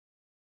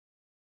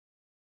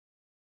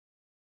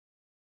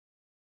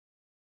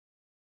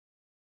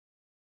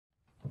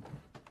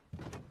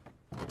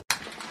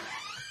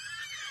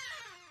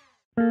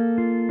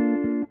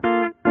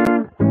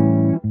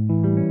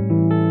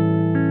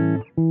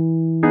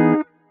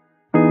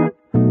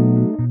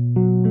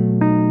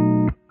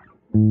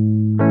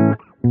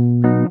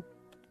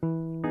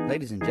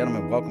Ladies and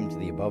gentlemen, welcome to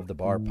the Above the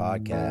Bar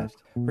podcast,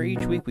 where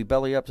each week we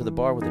belly up to the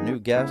bar with a new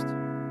guest,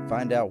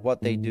 find out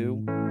what they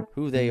do,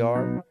 who they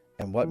are,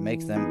 and what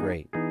makes them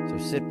great. So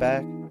sit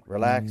back,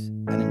 relax,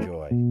 and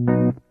enjoy.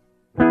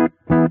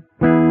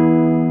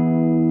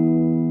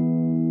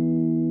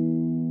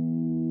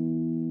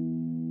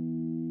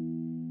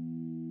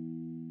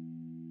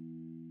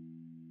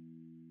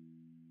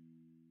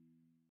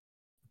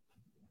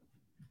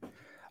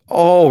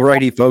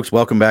 Alrighty, folks,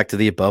 welcome back to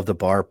the Above the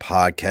Bar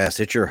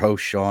podcast. It's your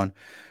host, Sean.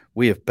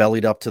 We have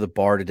bellied up to the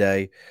bar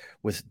today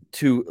with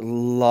two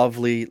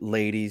lovely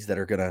ladies that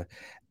are going to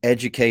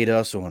educate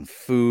us on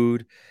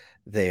food.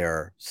 They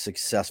are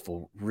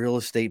successful real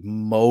estate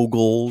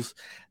moguls.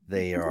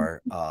 They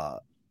are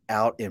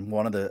out in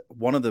one of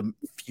the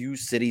few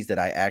cities that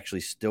I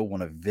actually still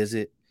want to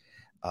visit.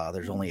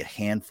 There's only a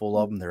handful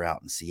of them. They're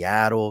out in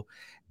Seattle,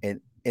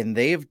 and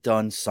they have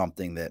done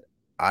something that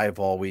I've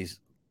always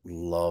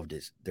loved.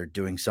 Is they're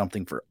doing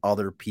something for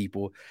other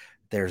people.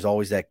 There's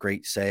always that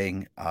great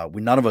saying.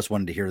 None of us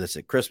wanted to hear this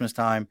at Christmas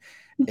time.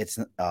 It's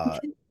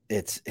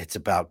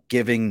about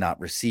giving, not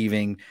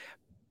receiving.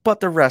 But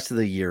the rest of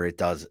the year, it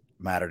does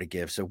matter to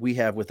give. So we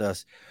have with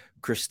us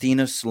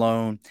Christina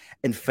Sloan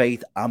and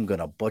Faith. I'm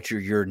gonna butcher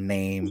your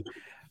name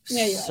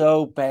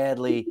so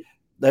badly.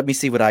 Let me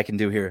see what I can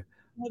do here.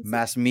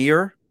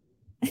 Masmir.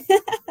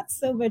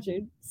 So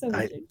butchered.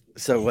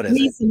 So what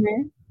is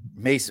it?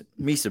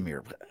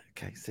 Misamir.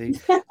 Okay, see.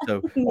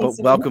 So,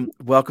 but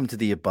welcome to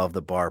the Above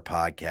the Bar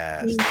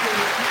podcast.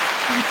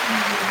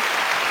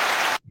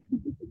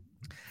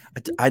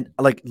 I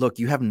look,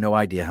 you have no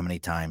idea how many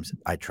times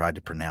I tried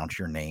to pronounce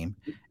your name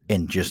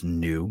and just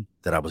knew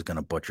that I was going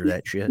to butcher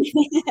that shit.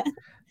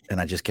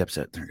 And I just kept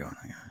sitting there going,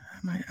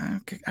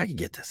 I can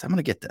get this. I'm going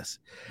to get this.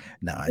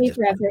 No, I just,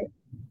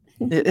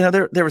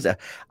 there was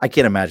I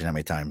can't imagine how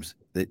many times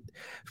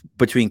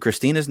between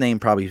Christina's name,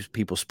 probably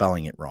people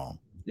spelling it wrong.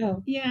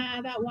 Oh.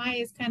 Yeah, that Y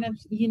is kind of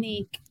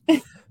unique.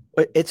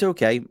 It's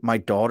okay. My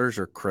daughters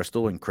are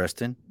Crystal and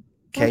Kristen.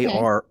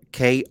 Krystyl.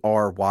 Krystyna.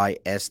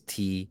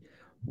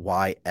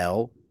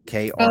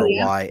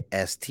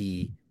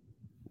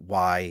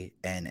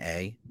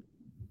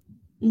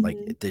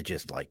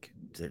 Like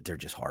they're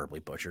just horribly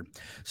butchered.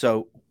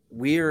 So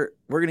we're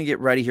gonna get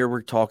ready here.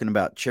 We're talking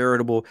about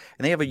charitable,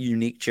 and they have a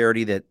unique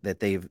charity that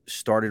they've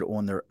started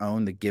on their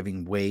own, the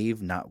Giving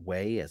Wave, not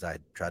Way, as I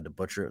tried to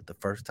butcher it the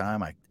first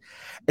time.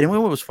 And what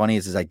was funny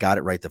is I got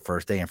it right the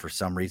first day, and for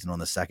some reason on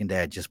the second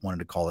day I just wanted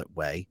to call it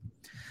Way.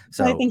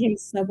 So I think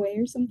it's Subway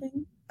or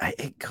something.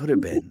 It could have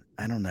been.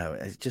 I don't know.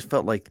 It just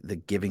felt like the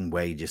Giving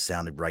Way just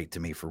sounded right to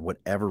me for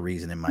whatever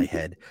reason in my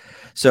head.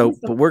 So,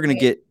 but we're gonna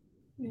get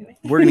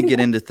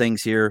into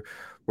things here.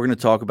 We're going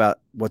to talk about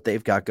what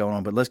they've got going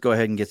on, but let's go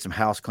ahead and get some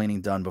house cleaning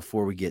done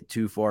before we get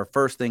too far.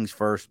 First things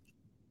first,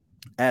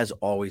 as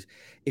always,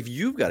 if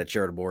you've got a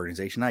charitable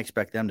organization, I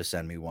expect them to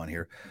send me one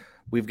here.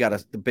 We've got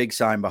the big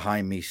sign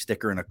behind me,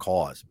 sticker and a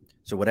cause.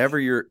 So whatever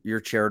your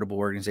charitable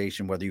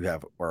organization, whether you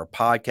have or a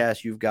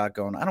podcast you've got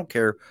going, I don't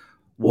care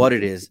what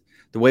it is.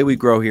 The way we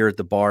grow here at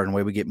the bar and the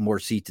way we get more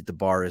seats at the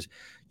bar is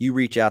you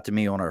reach out to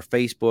me on our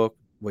Facebook,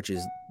 which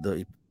is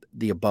the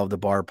Above the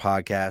Bar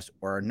podcast,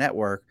 or our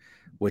network,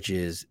 which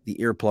is the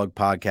Earplug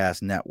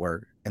Podcast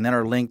Network, and then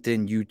our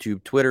LinkedIn,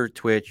 YouTube, Twitter,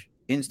 Twitch,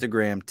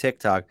 Instagram,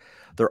 TikTok.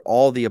 They're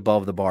all the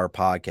Above the Bar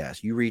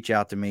podcast. You reach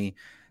out to me,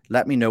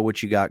 let me know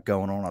what you got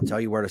going on. I'll tell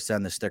you where to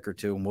send the sticker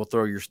to, and we'll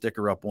throw your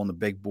sticker up on the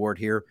big board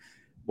here.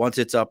 Once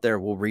it's up there,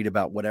 we'll read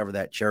about whatever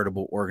that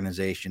charitable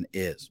organization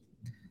is.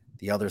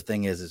 The other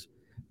thing is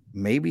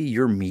maybe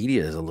your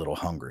media is a little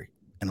hungry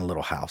and a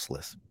little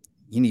houseless.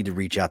 You need to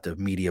reach out to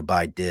Media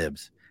by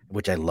Dibs,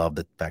 which I love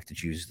the fact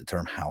that you use the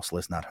term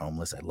houseless, not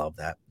homeless. I love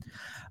that.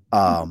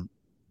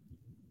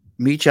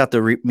 Reach out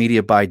to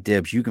Media by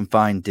Dibs. You can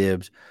find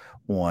Dibs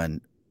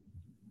on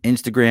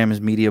Instagram is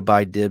Media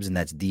by Dibs, and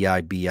that's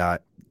DIBS.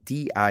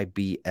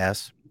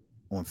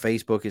 On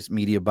Facebook, it's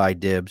Media by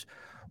Dibs.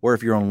 Or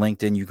if you're on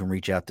LinkedIn, you can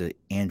reach out to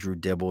Andrew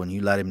Dibble, and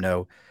you let him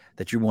know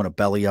that you want to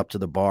belly up to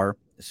the bar.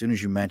 As soon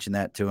as you mention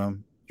that to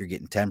him, you're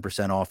getting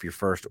 10% off your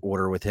first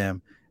order with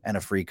him and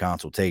a free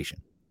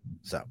consultation.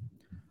 So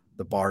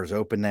the bar is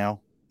open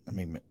now. I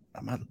mean,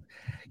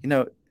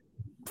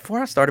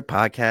 before I started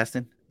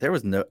podcasting,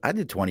 I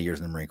did 20 years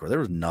in the Marine Corps. There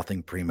was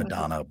nothing prima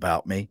donna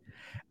about me.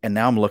 And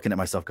now I'm looking at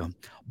myself going,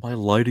 my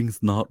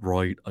lighting's not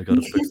right. I got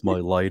to fix my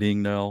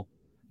lighting now.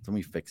 Let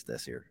me fix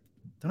this here.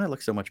 Don't I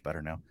look so much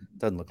better now? It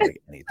doesn't look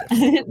like any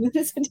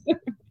different.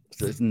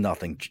 So there's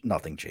nothing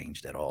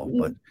changed at all.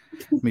 But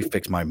let me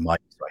fix my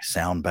mic so I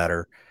sound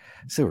better.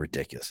 So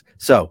ridiculous.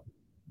 So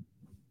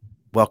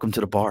welcome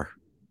to the bar.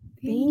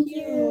 Thank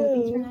you.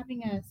 Thanks for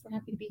having us. We're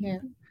happy to be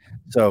here.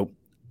 So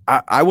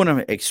I want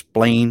to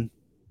explain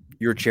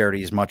your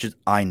charity as much as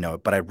I know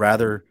it, but I'd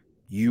rather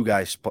you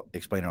guys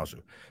explain it also.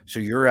 So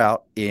you're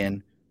out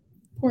in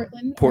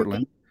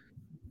Portland.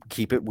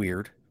 Keep it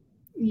weird.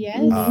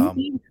 Yes.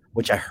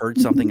 Which I heard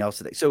something else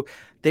today. So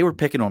they were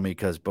picking on me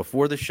because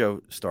before the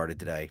show started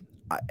today,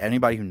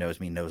 anybody who knows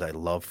me knows I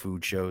love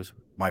food shows.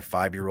 My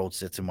 5-year-old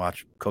sits and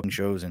watch cooking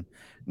shows and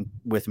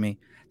with me.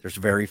 There's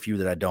very few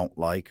that I don't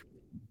like.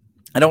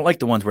 I don't like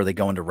the ones where they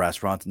go into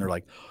restaurants and they're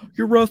like,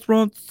 your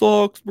restaurant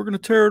sucks. We're going to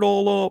tear it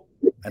all up.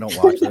 I don't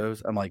watch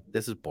those. I'm like,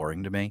 this is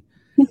boring to me.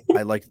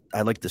 I like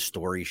the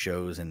story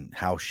shows and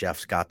how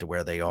chefs got to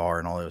where they are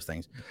and all those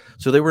things.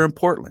 So they were in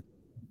Portland.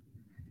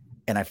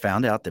 And I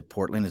found out that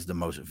Portland is the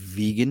most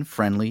vegan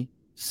friendly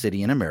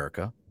city in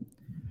America,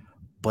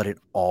 but it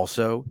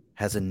also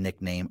has a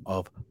nickname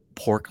of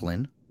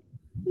Porkland.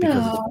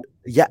 Because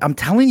yeah, I'm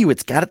telling you,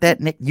 it's got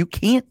that nick. You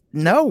can't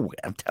know.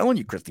 I'm telling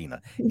you,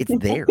 Christina, it's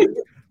there.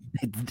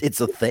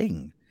 It's a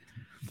thing.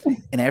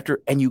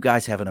 And you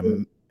guys have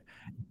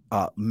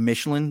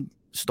Michelin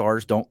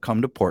stars don't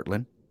come to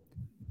Portland,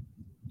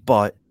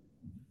 but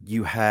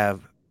you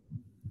have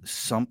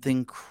some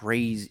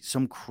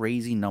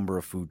crazy number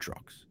of food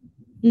trucks.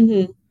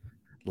 Mm-hmm.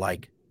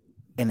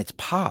 And it's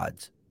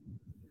pods,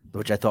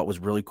 which I thought was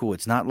really cool.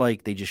 It's not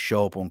like they just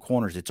show up on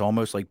corners. It's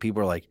almost like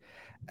people are like,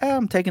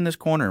 I'm taking this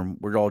corner and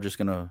we're all just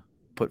going to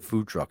put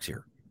food trucks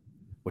here,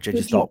 which I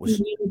just thought was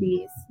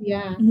communities.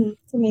 Yeah. Mm-hmm.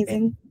 It's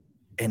amazing.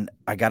 And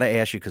I got to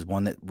ask you, because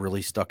one that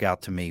really stuck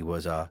out to me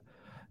was,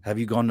 have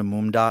you gone to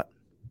Moondot?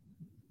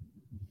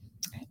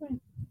 I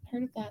haven't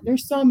heard of that.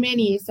 There's so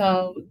many,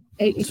 so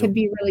it could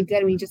be really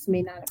good. We just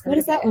may not have heard What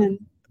is that one?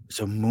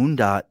 So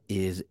Moondot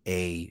is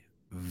a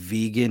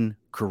vegan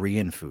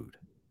Korean food.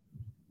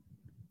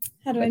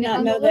 How do I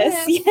not know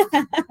this?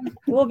 Yeah.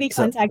 We'll be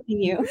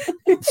contacting you.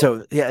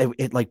 So yeah,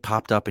 it like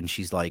popped up and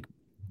she's like,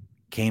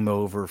 came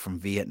over from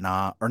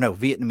Vietnam, or no,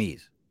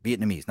 Vietnamese,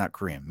 not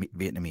Korean,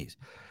 Vietnamese.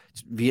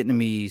 It's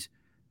Vietnamese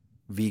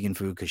vegan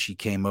food because she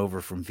came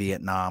over from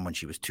Vietnam when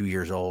she was 2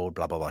 years old,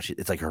 blah, blah, blah.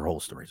 It's like her whole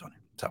story's on it.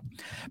 So,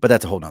 but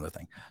that's a whole nother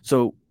thing.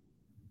 So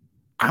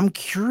I'm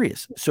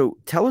curious. So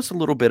tell us a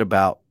little bit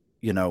about,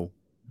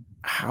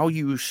 how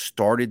you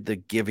started the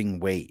giving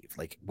wave.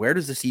 Like, where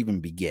does this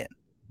even begin?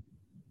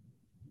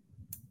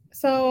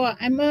 So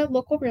I'm a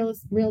local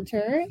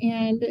realtor,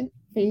 and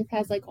Faith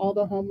has like all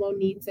the home loan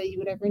needs that you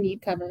would ever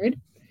need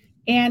covered.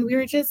 And we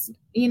were just,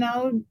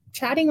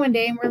 chatting one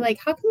day, and we're like,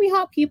 how can we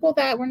help people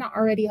that we're not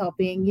already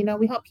helping?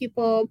 We help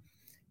people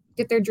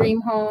get their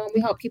dream home. We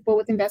help people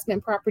with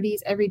investment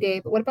properties every day.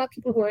 But what about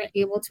people who aren't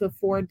able to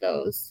afford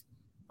those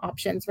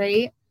options,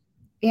 right?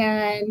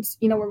 And,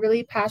 we're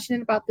really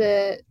passionate about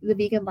the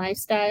vegan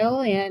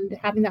lifestyle and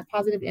having that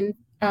positive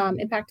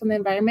impact on the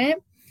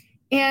environment.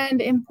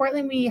 And in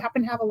Portland, we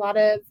happen to have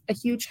a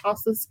huge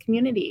houseless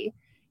community.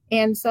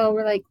 And so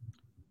we're like,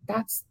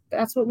 that's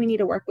what we need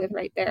to work with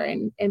right there.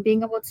 And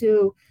being able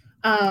to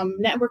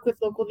network with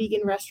local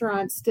vegan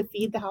restaurants to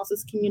feed the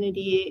houseless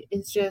community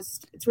it's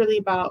really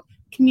about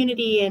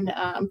community and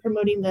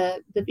promoting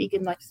the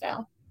vegan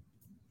lifestyle.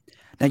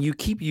 Now you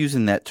keep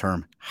using that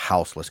term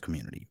houseless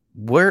community.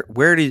 Where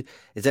is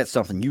that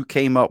something you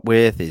came up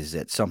with? Is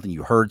that something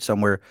you heard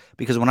somewhere?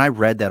 Because when I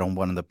read that on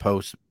one of the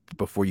posts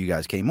before you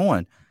guys came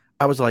on,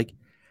 I was like,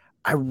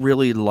 I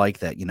really like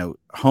that.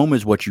 Home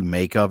is what you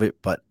make of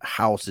it, but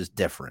house is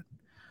different.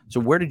 So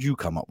where did you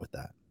come up with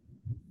that?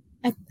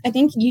 I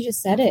think you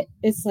just said it.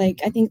 It's like,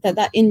 I think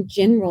that in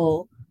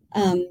general,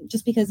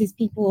 just because these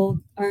people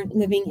aren't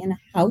living in a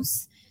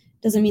house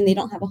doesn't mean they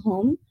don't have a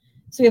home.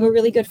 So we have a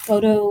really good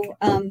photo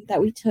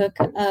that we took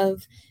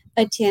of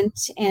a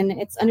tent, and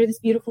it's under this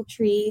beautiful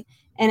tree,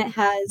 and it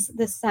has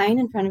this sign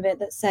in front of it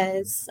that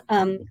says,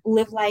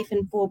 live life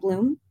in full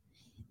bloom,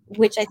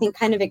 which I think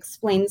kind of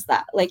explains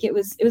that. Like it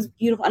was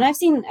beautiful. And I've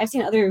seen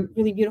other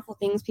really beautiful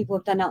things people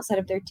have done outside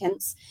of their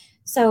tents.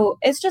 So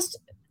it's just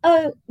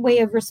a way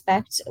of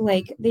respect.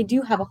 Like they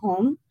do have a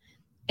home.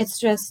 It's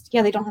just,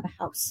 they don't have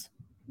a house.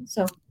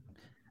 So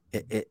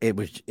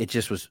it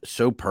just was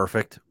so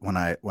perfect. When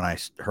I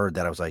heard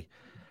that, I was like,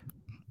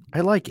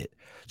 I like it.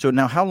 So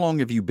now how long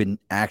have you been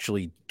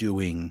actually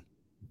doing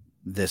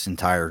this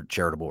entire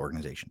charitable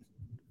organization?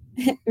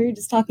 We were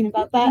just talking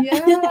about that.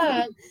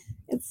 Yeah.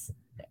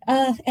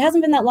 It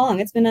hasn't been that long.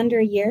 It's been under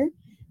a year.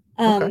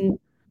 Okay.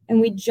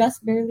 And we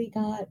just barely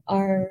got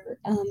our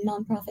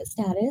nonprofit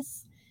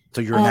status.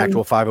 So you're an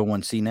actual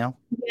 501c now?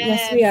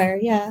 Yes, we are.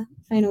 Yeah,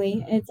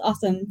 finally. It's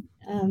awesome.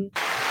 Thank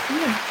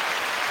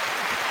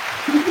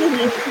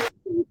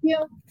you.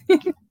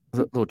 A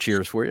little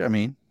cheers for you. I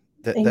mean,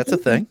 that's a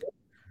thing.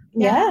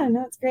 Yeah,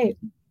 no, it's great.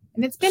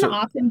 And it's been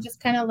awesome just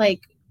kind of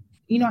like,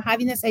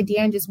 having this idea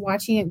and just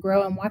watching it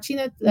grow and watching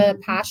the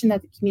passion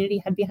that the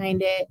community had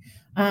behind it,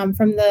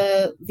 from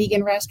the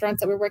vegan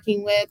restaurants that we're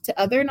working with to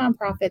other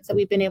nonprofits that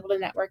we've been able to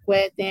network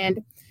with,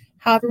 and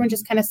how everyone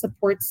just kind of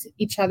supports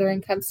each other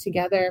and comes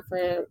together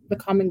for the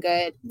common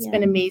good. It's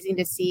been amazing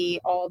to see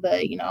all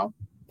the,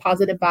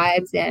 positive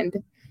vibes and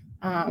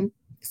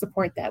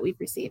support that we've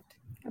received.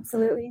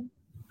 Absolutely.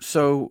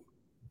 So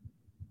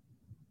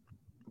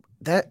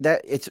that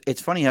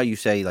it's funny how you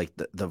say like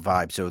the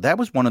vibe. So that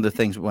was one of the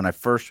things when I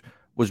first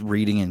was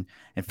reading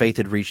and Faith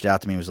had reached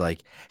out to me and was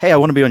like, hey, I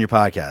want to be on your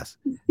podcast.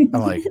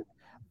 I'm like,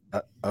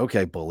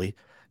 okay, bully,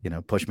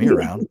 push me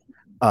around.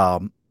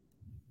 And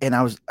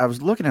I was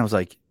looking, I was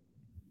like,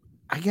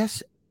 I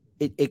guess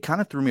it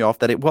kind of threw me off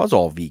that it was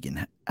all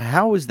vegan.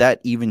 How is that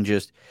even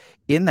just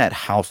in that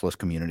houseless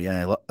community?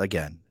 And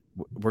again,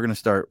 We're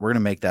gonna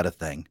make that a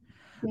thing.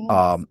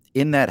 Yes.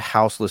 In that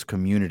houseless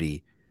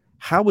community,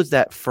 how was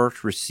that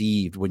first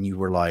received when you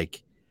were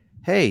like,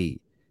 hey,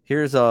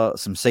 here's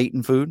some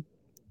Satan food?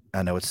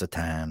 I know it's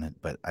Satan,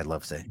 but I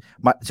love saying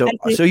I so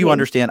you agree.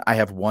 understand. I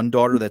have one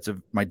daughter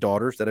my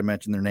daughters that I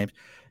mentioned their names.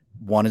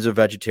 One is a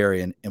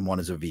vegetarian and one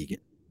is a vegan.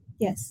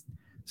 Yes.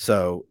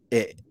 So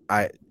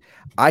I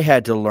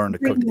had to learn to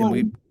cook, Bring and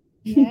one.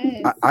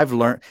 Yes. I've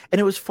learned,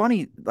 and it was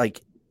funny.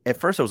 Like at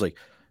first, I was like,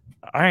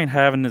 I ain't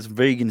having this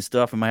vegan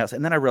stuff in my house,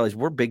 and then I realized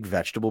we're big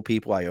vegetable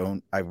people.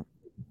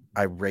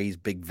 I raise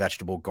big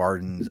vegetable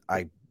gardens.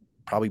 I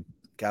probably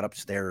got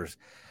upstairs,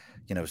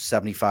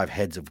 75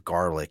 heads of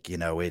garlic. It's you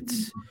know,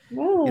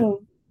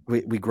 Whoa.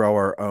 we grow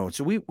our own,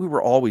 so we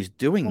were always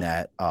doing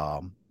that.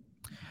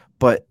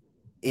 But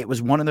it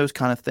was one of those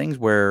kind of things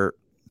where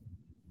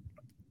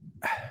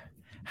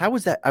how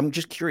was that? I'm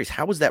just curious.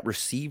 How was that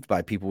received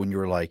by people when you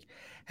were like,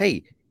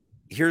 "Hey,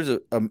 here's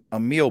a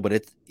meal, but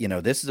it's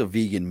this is a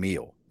vegan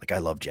meal." Like I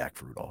love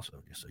jackfruit,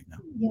 also, just so you know.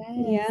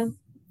 Yes. Yeah.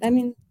 I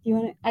mean, you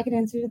want to? I could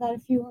answer to that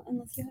if you want,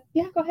 unless you have.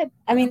 Yeah, go ahead.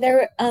 I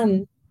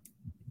mean,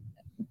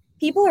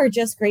 people are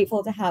just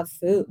grateful to have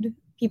food.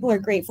 People are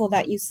grateful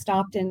that you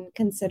stopped and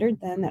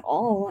considered them at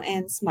all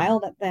and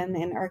smiled at them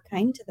and are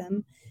kind to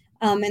them.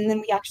 And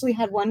then we actually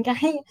had one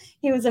guy,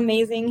 he was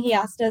amazing. He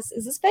asked us,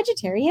 "Is this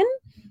vegetarian?"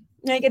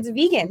 Like, it's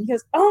vegan. He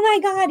goes, "Oh my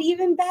God,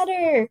 even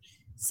better."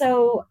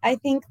 So I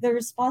think the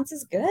response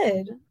is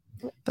good.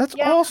 That's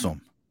Yeah.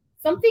 awesome.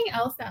 Something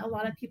else that a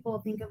lot of people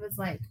think of is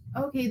like,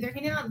 okay, they're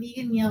handing out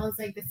vegan meals.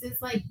 Like, this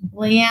is like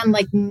bland,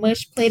 like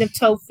mush plate of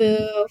tofu.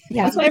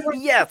 Yeah. That's what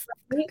everyone Yes.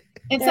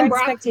 and Their some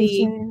broccoli.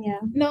 expectation, yeah.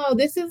 No,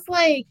 this is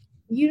like,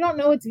 you don't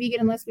know it's vegan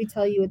unless we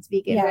tell you it's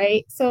vegan, Yeah.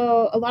 right?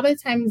 So a lot of the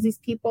times these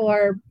people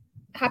are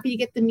happy to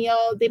get the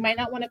meal. They might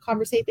not want to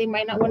conversate. They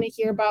might not want to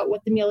hear about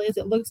what the meal is.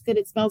 It looks good.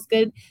 It smells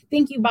good.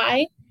 Thank you.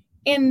 Bye.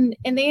 And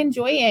they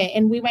enjoy it.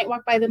 And we might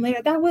walk by them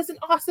later. That was an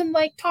awesome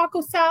like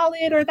taco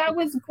salad, or that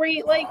was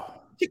great like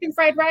chicken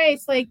fried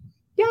rice. Like,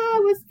 yeah,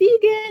 it was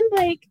vegan.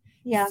 Like,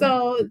 Yeah.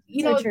 so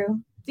you So know,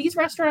 true. these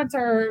restaurants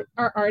are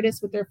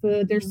artists with their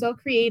food. They're so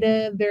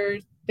creative.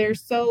 They're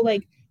so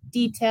like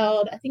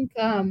detailed. I think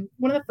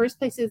one of the first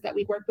places that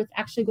we work with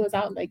actually goes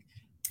out and like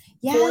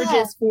Yeah.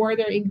 forages for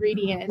their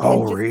ingredients.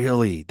 Oh, and just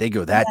really? They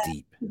go that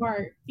deep.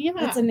 smart. Yeah.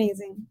 That's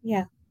amazing.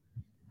 Yeah.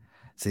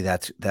 See,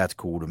 that's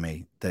cool to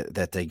me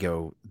that they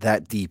go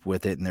that deep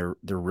with it, and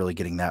they're really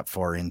getting that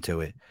far into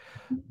it.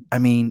 I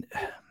mean,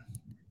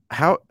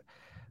 how?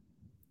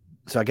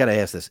 So I got to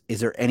ask this: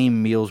 is there any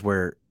meals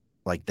where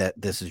like that?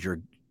 This is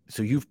your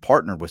so you've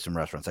partnered with some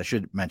restaurants. I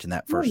should mention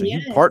that first. So you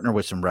yes. partner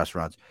with some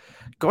restaurants.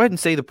 Go ahead and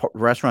say the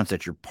restaurants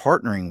that you're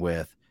partnering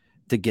with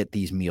to get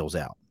these meals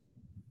out.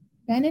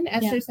 Ben and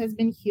Esther's has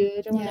been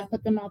huge. I want to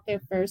put them out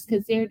there first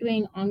because they're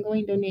doing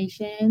ongoing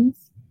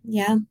donations.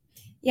 Yeah.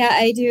 Yeah,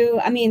 I do.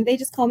 I mean, they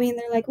just call me and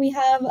they're like, "We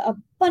have a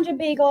bunch of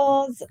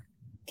bagels.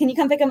 Can you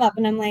come pick them up?"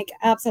 And I'm like,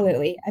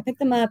 "Absolutely." I pick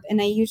them up,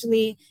 and I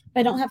usually, if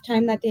I don't have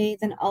time that day,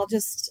 then I'll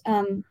just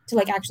to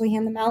like actually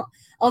hand them out.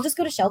 I'll just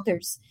go to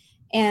shelters.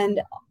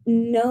 And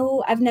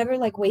no, I've never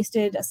like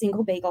wasted a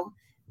single bagel.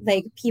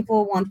 Like,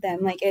 people want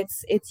them. Like,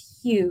 it's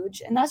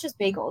huge. And that's just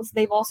bagels.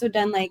 They've also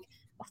done like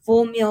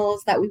full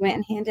meals that we went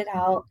and handed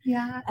out.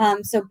 Yeah.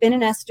 So Ben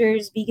and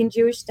Esther's Vegan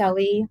Jewish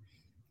Deli.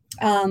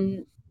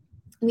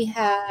 We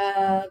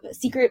have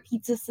Secret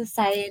Pizza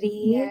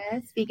Society.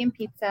 Yes, vegan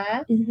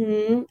pizza.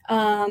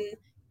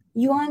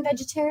 Yuan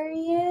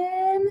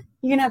Vegetarian.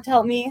 You're gonna have to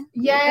help me.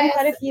 Yes.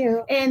 Quite a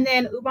few. And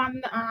then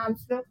Uban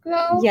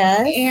Sudoku.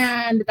 Yes.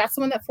 And that's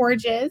the one that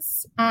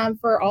forages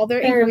for all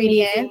their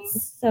ingredients.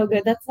 Amazing. So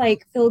good. That's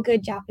like feel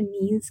good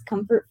Japanese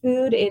comfort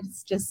food.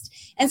 It's just,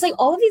 and it's like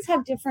all of these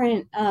have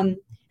different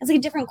it's like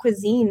a different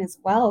cuisine as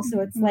well. So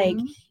it's like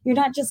you're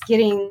not just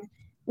getting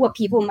what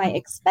people might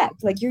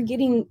expect. Like, you're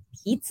getting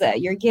pizza,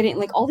 you're getting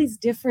like all these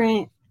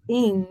different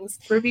things.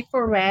 Ruby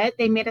Foret,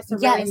 they made us a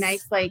really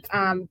nice like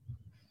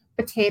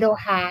potato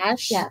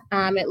hash. Yeah.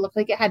 It looked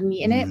like it had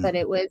meat in it, but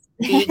it was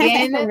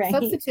vegan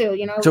substitute,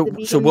 you know.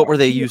 So what were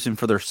they using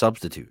for their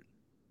substitute?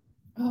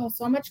 Oh,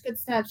 so much good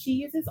stuff. She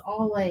uses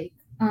all like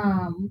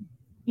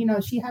you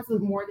know, she has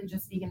more than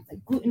just vegan. It's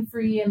like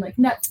gluten-free and like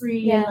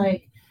nut-free and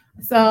like,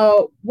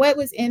 so what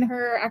was in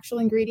her actual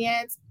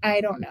ingredients,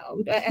 I don't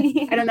know.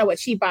 I don't know what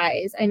she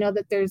buys. I know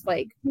that there's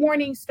like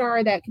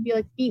Morningstar that could be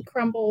like meat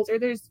crumbles, or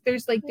there's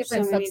like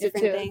different so many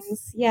substitutes. different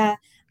things. Yeah,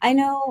 I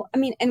know. I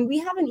mean, and we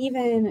haven't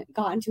even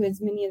gotten to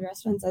as many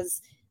restaurants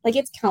as, like,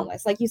 it's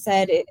countless. Like you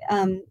said,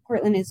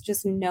 Portland is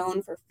just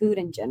known for food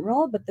in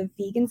general, but the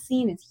vegan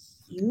scene is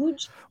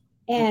huge.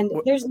 And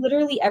there's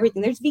literally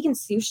everything. There's vegan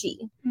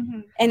sushi,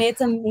 and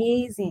it's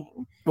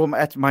amazing. Well,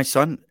 my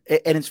son,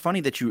 and it's funny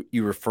that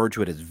you refer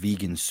to it as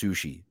vegan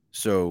sushi.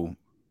 So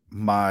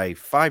my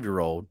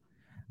 5-year-old,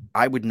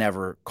 I would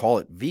never call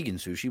it vegan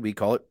sushi. We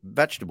call it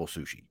vegetable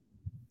sushi.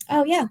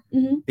 Oh, yeah.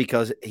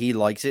 Because he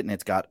likes it, and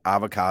it's got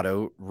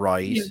avocado,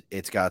 rice.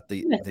 It's got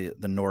the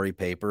nori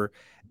paper,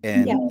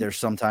 and there's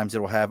sometimes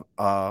it'll have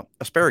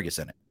asparagus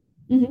in it.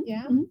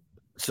 Yeah.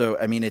 So,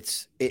 I mean,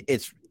 it's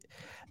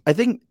I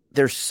think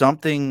there's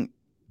something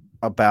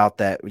about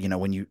that, you know,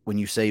 when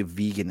you say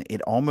vegan,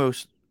 it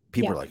almost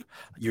people are like,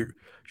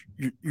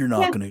 you're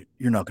not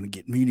gonna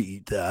get me to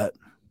eat that.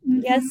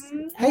 Yes.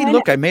 Hey,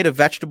 look, I made a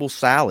vegetable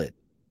salad.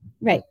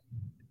 Right.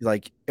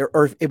 Like,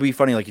 or it'd be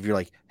funny, like if you're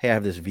like, hey, I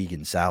have this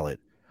vegan salad.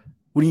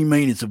 What do you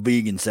mean it's a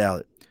vegan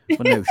salad? Well,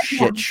 no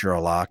shit,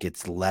 Sherlock.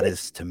 It's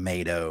lettuce,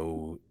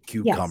 tomato,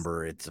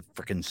 cucumber. It's a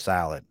freaking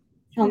salad.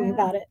 Tell me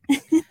about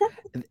it.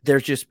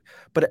 There's just,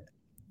 but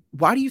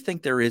why do you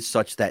think there is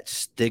such that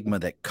stigma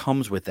that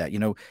comes with that? You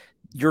know,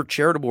 your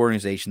charitable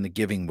organization, the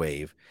Giving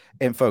Wave,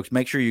 and folks,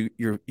 make sure you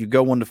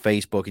go onto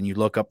Facebook and you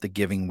look up the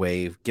Giving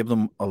Wave. Give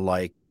them a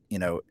like. You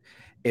know,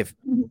 if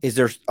is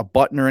there a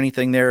button or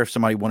anything there if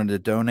somebody wanted to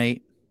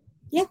donate?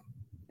 Yeah,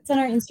 it's on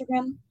our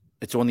Instagram.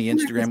 It's on the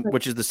Instagram,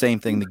 which is the same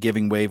thing, the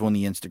Giving Wave on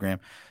the Instagram.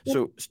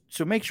 Yep.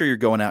 So make sure you're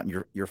going out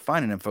and you're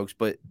finding them, folks.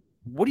 But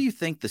what do you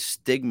think the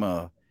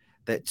stigma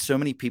that so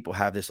many people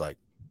have this, like,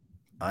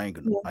 I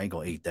ain't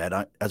gonna eat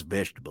that. That's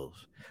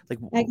vegetables. Like,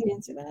 I can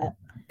answer that.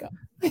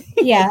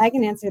 Yeah, I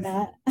can answer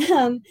that.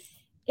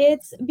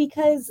 It's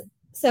because,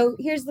 so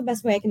here's the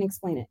best way I can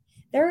explain it.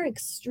 There are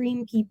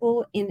extreme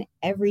people in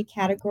every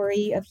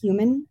category of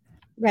human,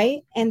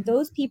 right? And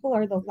those people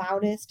are the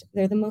loudest.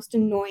 They're the most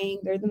annoying.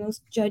 They're the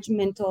most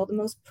judgmental, the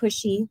most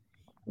pushy,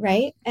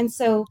 right? And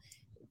so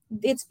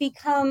it's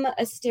become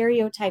a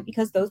stereotype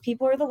because those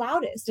people are the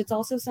loudest. It's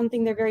also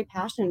something they're very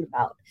passionate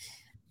about.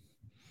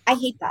 I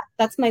hate that.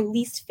 That's my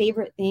least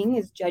favorite thing,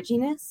 is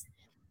judginess.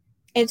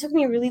 And it took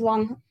me a really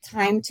long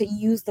time to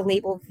use the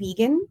label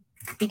vegan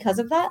because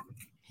of that.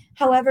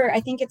 However, I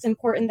think it's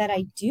important that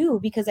I do,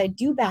 because I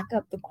do back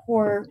up the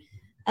core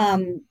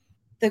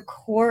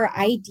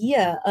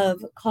idea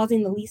of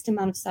causing the least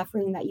amount of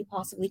suffering that you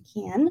possibly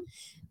can,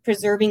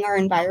 preserving our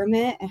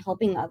environment and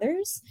helping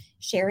others,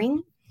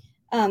 sharing.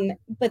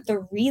 But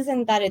the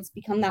reason that it's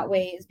become that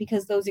way is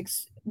because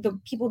the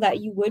people that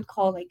you would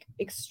call like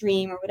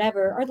extreme or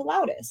whatever are the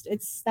loudest.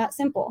 It's that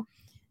simple.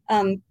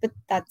 But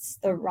that's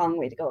the wrong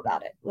way to go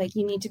about it. Like,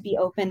 you need to be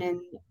open and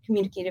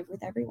communicative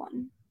with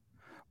everyone.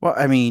 Well,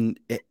 I mean,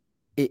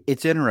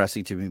 it's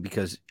interesting to me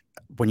because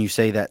when you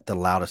say that the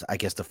loudest, I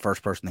guess the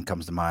first person that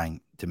comes to mind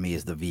to me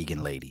is the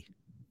vegan lady.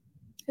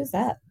 Who's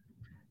that?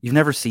 You've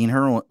never seen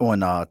her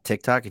on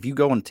TikTok? If you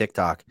go on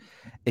TikTok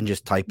and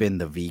just type in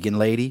the vegan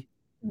lady,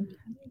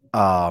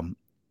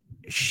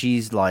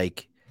 she's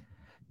like,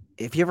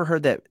 if you ever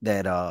heard that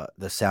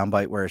the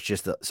soundbite where it's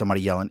just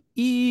somebody yelling,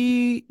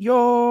 "Eat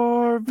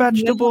your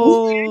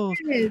vegetables,"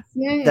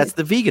 yes. That's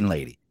the vegan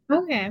lady.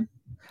 Okay.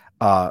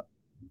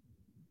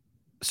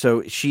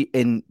 So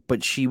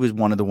but she was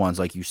one of the ones,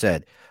 like you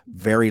said,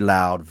 very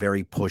loud,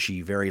 very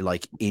pushy, very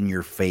like in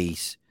your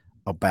face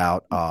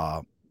about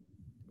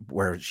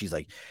where she's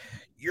like,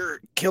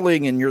 you're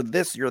killing and you're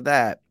this, you're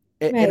that.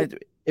 And, right. and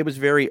it was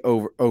very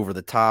over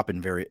the top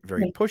and very,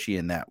 very right. pushy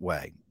in that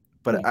way.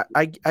 But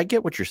right. I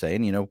get what you're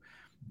saying. You know,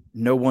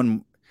 no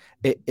one,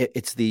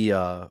 it's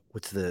the,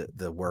 what's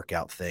the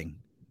workout thing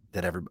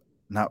that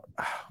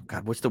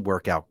what's the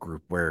workout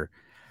group where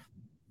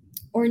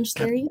Orange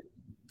Theory?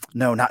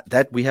 No, not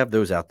that. We have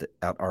those out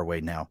our way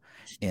now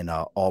in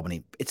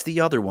Albany. It's the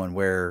other one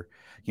where,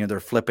 you know, they're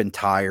flipping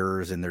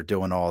tires and they're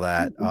doing all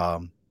that.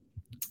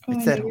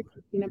 It's that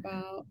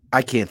about.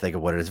 I can't think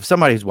of what it is. If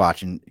somebody who's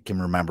watching can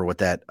remember what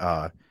that.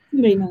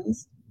 Somebody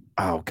knows.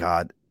 Oh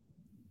God,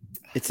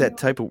 it's that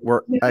type of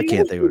work. I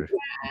can't think of it.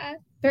 Yeah.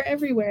 They're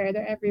everywhere.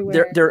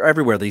 They're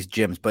everywhere. These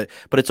gyms, but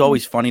it's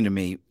always funny to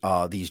me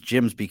these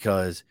gyms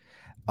because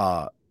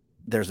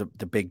there's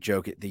the big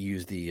joke. They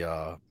use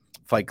the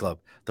Fight Club.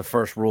 The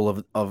first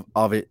rule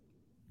of it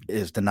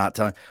is to not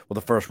tell. Well,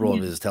 the first rule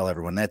of it is tell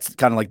everyone. That's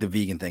kind of like the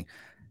vegan thing.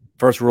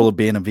 First rule of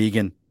being a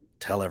vegan: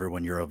 tell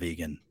everyone you're a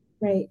vegan.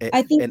 Right.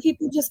 I think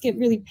people just get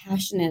really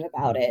passionate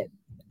about it,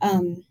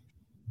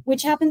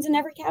 which happens in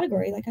every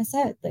category. Like I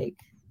said, like.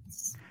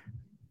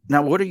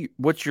 Now,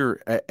 what's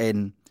your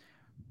and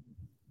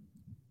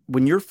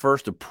when you're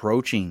first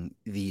approaching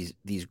these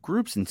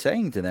groups and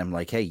saying to them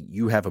like, hey,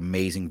 you have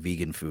amazing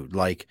vegan food,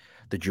 like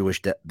the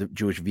Jewish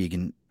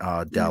vegan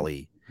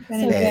deli.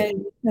 So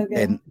good.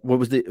 And what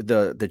was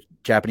the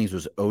Japanese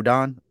was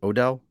Oban,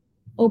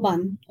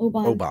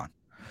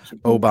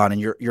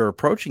 and you're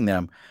approaching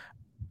them.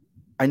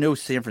 I know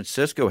San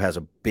Francisco has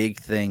a big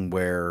thing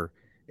where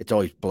it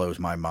always blows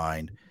my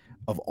mind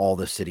of all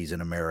the cities in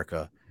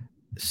America.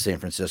 San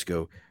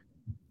Francisco,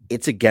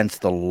 it's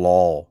against the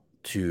law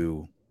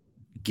to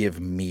give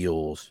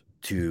meals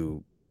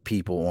to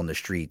people on the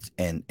streets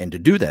and to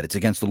do that. It's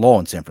against the law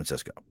in San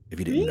Francisco. If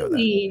you didn't know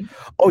that.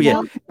 Oh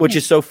yeah. Which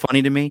is so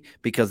funny to me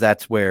because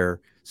that's where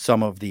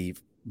some of the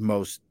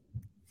most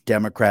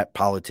Democrat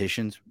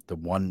politicians, the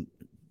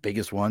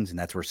biggest ones, and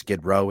that's where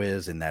Skid Row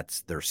is, and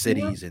that's their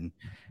cities, and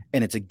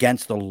it's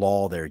against the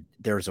law there.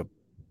 There's a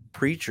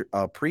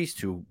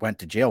priest who went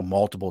to jail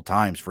multiple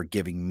times for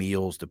giving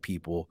meals to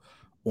people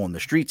on the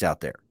streets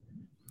out there.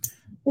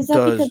 Is that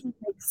because of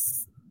like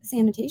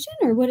sanitation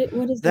or what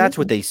is that's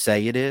what they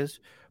say it is,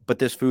 but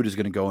this food is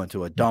going to go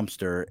into a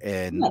dumpster,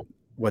 and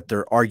what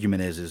their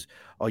argument is,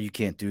 oh, you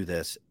can't do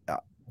this.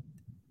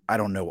 I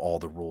don't know all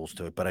the rules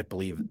to it, but I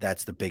believe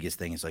that's the biggest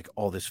thing is like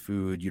all this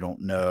food you don't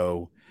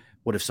know.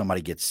 What if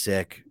somebody gets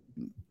sick?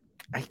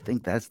 I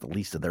think that's the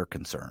least of their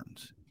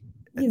concerns.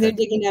 They're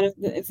digging out of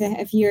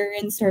if you're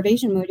in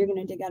starvation mode, you're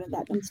going to dig out of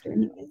that dumpster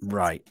anyways.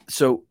 Right.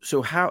 So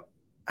how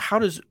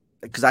does,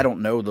 because I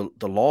don't know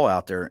the law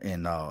out there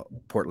in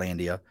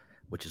Portlandia,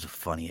 which is a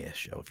funny ass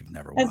show if you've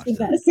never watched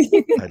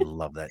it. I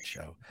love that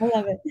show. I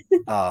love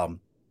it.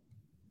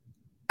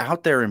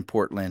 Out there in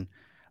Portland,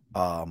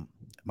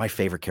 my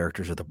favorite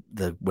characters are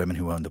the women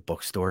who own the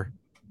bookstore.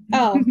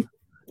 Oh,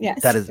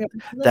 yes. That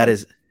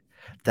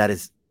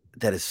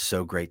is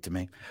so great to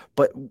me.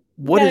 But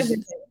what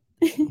is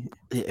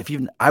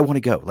I want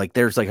to go. Like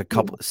there's like a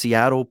couple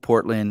Seattle,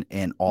 Portland,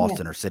 and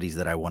Austin are cities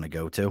that I want to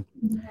go to.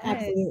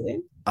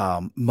 Absolutely.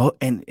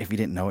 And if you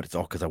didn't know it, it's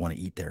all because I want to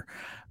eat there.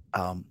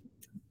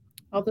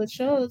 All those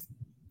shows.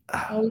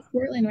 Always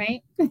Portland,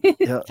 right?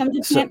 Yeah. Come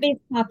to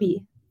Plant-Based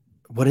Poppy.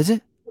 What is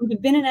it? Come to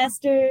Ben and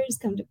Esther's.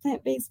 Come to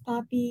Plant-Based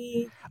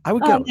Poppy. I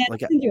would go. Man,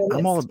 like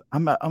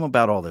I'm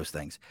about all those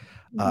things.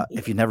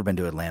 If you've never been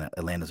to Atlanta,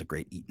 Atlanta's a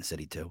great eating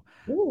city too.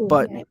 Ooh,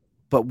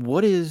 but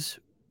what is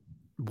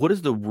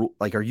the rule?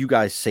 Like, are you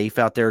guys safe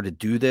out there to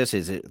do this?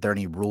 Is there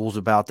any rules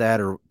about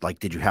that, or like,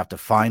 did you have to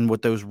find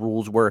what those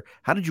rules were?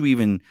 How did you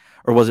even,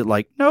 or was it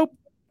like, nope,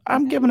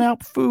 I'm giving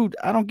out food,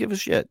 I don't give a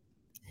shit?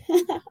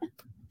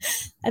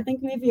 I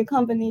think maybe a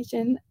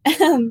combination.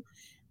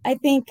 I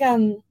think,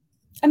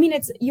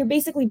 you're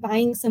basically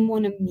buying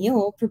someone a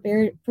meal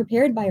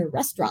prepared by a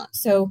restaurant.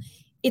 So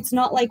it's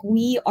not like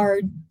we are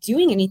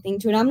doing anything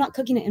to it. I'm not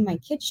cooking it in my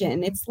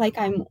kitchen. It's like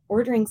I'm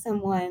ordering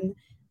someone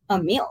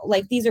a meal.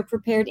 Like these are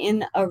prepared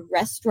in a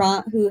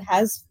restaurant who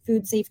has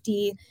food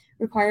safety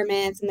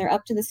requirements and they're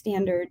up to the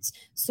standards.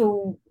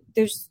 So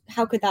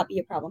how could that be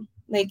a problem?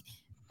 Like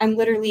I'm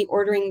literally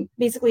ordering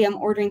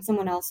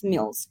someone else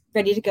meals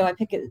ready to go. I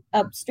pick it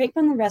up straight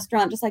from the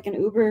restaurant, just like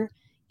an Uber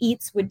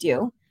Eats would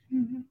do,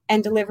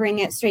 and delivering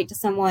it straight to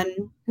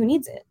someone who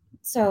needs it.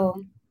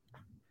 So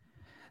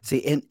see,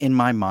 in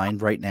my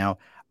mind right now,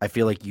 I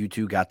feel like you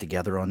two got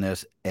together on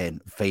this,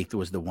 and Faith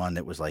was the one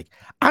that was like,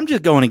 I'm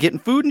just going and getting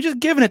food and just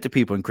giving it to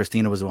people. And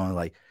Christina was the one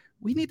like,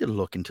 we need to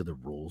look into the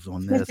rules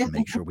on this and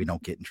make sure we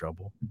don't get in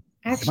trouble.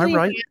 Actually, am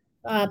I right?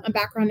 A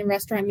background in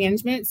restaurant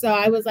management. So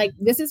I was like,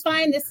 this is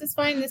fine. This is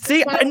fine. This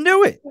is fine. I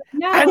knew it.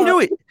 No. I knew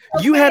it.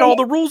 Okay. You had all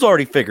the rules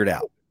already figured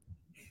out.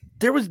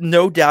 There was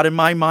no doubt in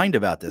my mind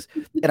about this.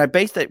 And I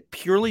based that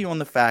purely on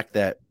the fact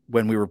that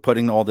when we were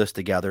putting all this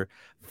together,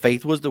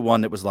 Faith was the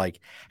one that was like,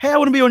 hey, I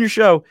want to be on your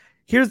show.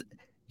 Here's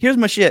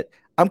my shit.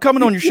 I'm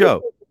coming on your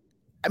show.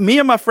 Me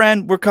and my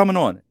friend, we're coming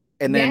on.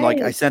 And then like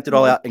I sent it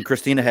all out, and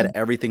Christina had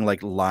everything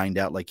like lined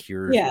out. Like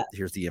here's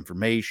the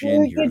information.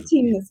 We're a good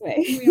team this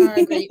way. We are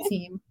a great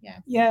team. Yeah.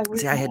 Yeah.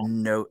 See, I had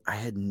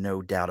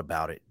no doubt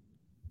about it.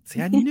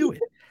 See, I knew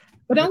it.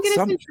 But don't get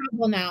us in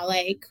trouble now.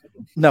 Like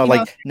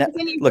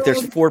look,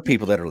 there's 4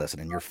 people that are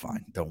listening. You're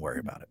fine. Don't worry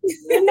about it.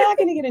 You're not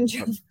gonna get in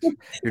trouble.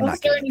 You're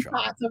not getting in trouble.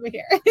 Pots over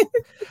here.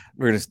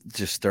 We're gonna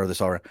just stir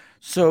this all around.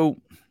 So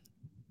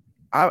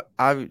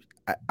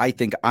I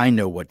think I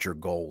know what your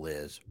goal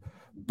is,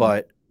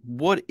 but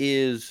what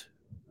is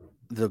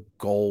the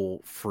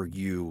goal for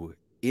you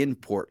in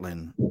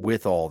Portland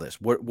with all this?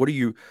 What are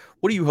you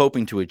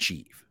hoping to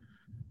achieve?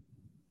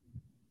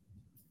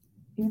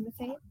 You want to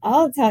say it?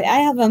 I'll tell you, I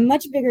have a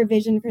much bigger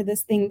vision for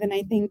this thing than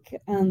I think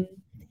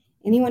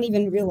anyone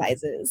even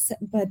realizes.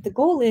 But the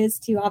goal is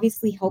to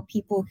obviously help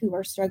people who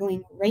are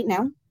struggling right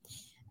now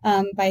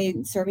by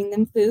serving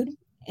them food.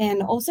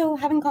 And also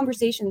having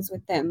conversations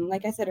with them.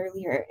 Like I said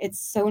earlier, it's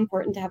so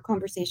important to have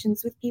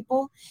conversations with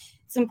people.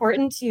 It's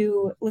important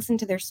to listen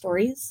to their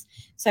stories.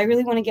 So I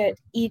really want to get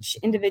each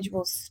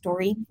individual's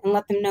story and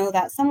let them know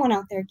that someone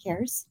out there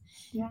cares.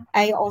 Yeah.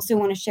 I also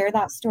want to share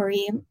that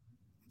story.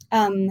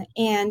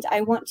 And I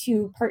want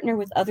to partner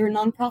with other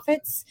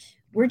nonprofits.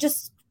 We're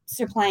just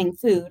supplying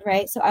food,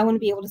 right? So I want to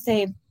be able to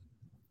say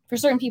for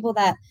certain people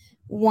that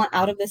want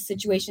out of this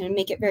situation and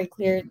make it very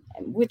clear,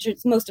 which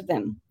is most of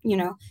them,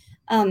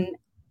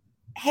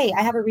 hey,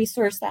 I have a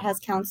resource that has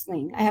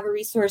counseling. I have a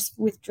resource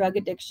with drug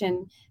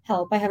addiction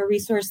help. I have a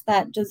resource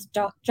that does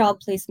job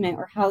placement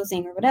or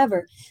housing or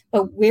whatever.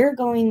 But we're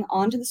going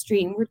onto the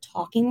street and we're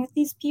talking with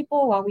these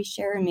people while we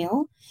share a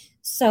meal.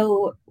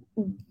 So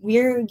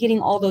we're getting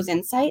all those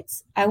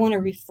insights. I want to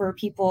refer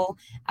people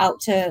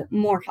out to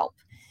more help.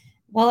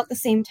 While at the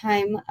same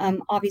time,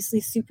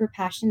 obviously super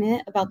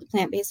passionate about the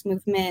plant-based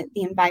movement,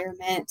 the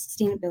environment,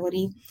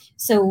 sustainability.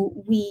 So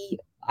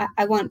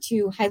I want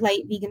to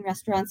highlight vegan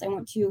restaurants. I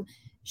want to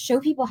show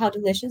people how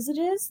delicious it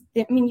is.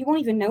 I mean, you won't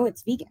even know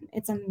it's vegan.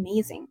 It's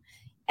amazing.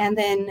 And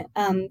then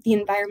the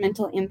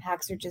environmental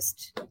impacts are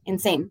just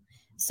insane.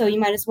 So you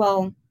might as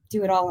well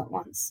do it all at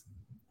once.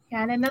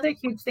 Yeah, and another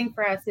huge thing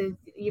for us is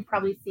you've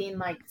probably seen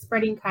like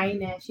spreading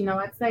kindness.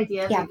 That's the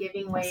idea of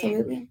giving away.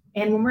 Absolutely.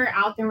 And when we're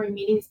out there, we're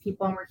meeting these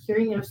people and we're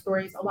hearing their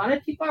stories. A lot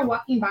of people are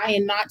walking by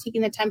and not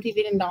taking the time to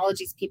even acknowledge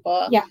these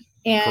people. Yeah.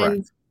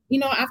 And,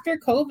 after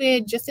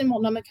COVID, just in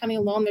Multnomah County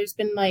alone, there's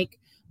been like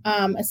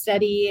a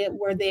study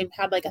where they've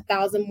had like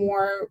 1,000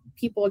 more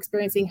people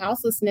experiencing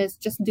houselessness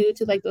just due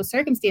to like those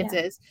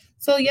circumstances. Yeah.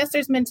 So yes,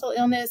 there's mental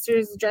illness,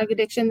 there's drug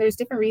addiction, there's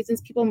different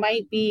reasons people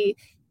might be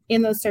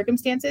in those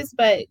circumstances,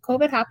 but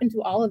COVID happened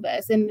to all of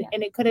us. And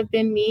it could have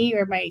been me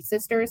or my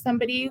sister or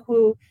somebody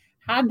who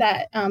had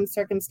that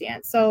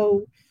circumstance.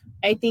 So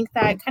I think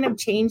that kind of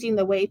changing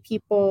the way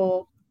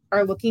people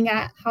are looking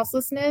at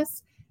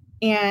houselessness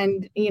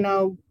and,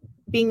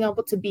 being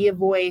able to be a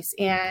voice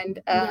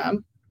and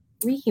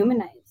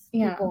rehumanize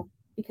people,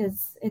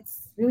 because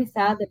it's really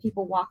sad that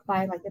people walk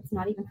by like it's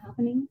not even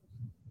happening.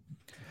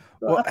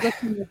 So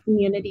uplifting the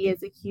community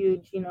is a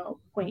huge,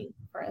 point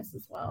for us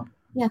as well.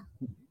 Yeah.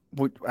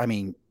 I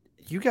mean,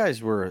 you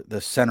guys were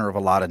the center of a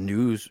lot of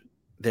news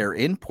there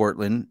in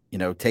Portland,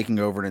 taking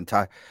over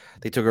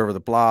they took over the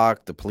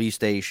block, the police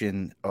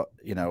station,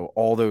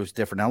 all those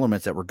different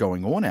elements that were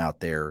going on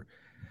out there.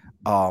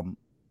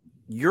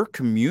 Your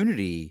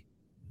community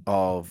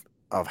of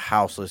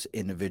houseless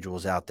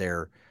individuals out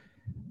there,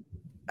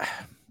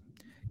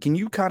 can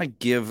you kind of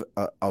give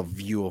a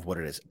view of what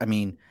it is? I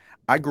mean,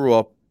 I grew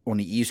up on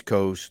the East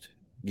Coast,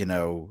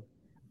 to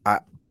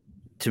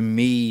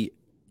me,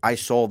 I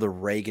saw the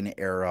Reagan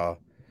era,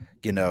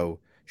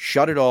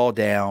 shut it all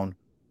down,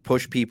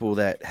 push people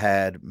that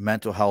had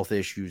mental health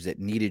issues that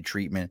needed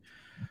treatment.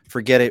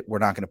 Forget it. We're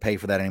not going to pay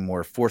for that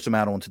anymore. Force them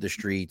out onto the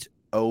streets.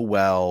 Oh,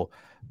 well,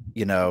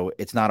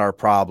 it's not our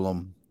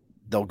problem.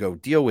 They'll go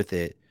deal with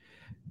it.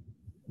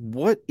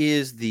 What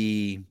is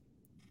the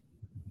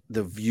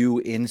view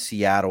in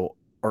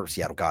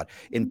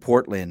in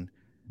Portland?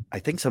 I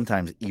think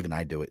sometimes even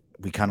I do it.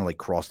 We kind of like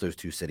cross those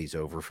two cities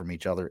over from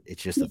each other.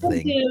 It's just people a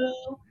thing.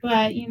 Do,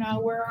 but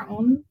we're our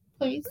own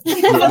place.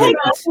 It's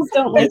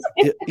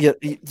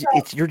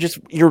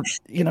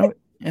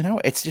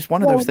just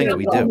one of those things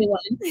we do.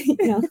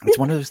 It's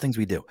one of those things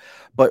we do.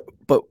 But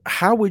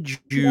how would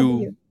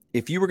you,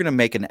 if you were going to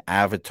make an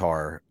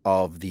avatar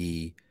of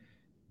the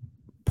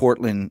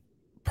Portland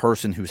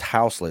person who's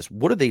houseless,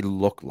 what do they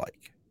look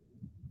like?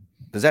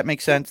 Does that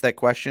make sense, that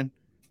question?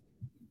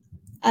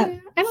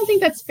 I don't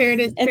think that's fair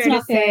to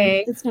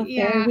say. It's not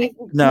fair.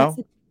 No. It's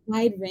a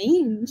wide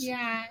range.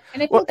 Yeah.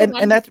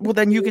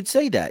 Then you could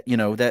say that,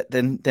 that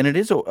then it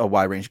is a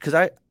wide range. Because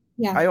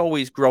I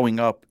always growing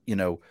up,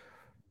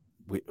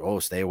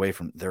 stay away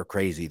from, they're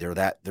crazy, they're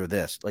that, they're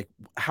this. Like,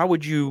 how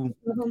would you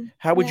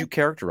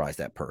characterize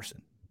that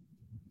person?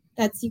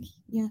 You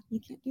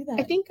can't do that.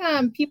 I think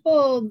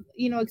people,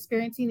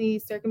 experiencing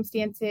these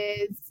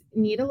circumstances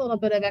need a little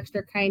bit of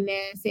extra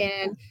kindness,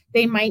 and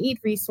they might need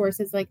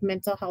resources like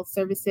mental health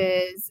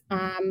services.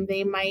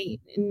 They might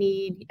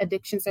need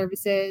addiction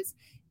services.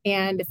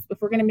 And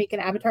if we're going to make an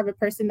avatar of a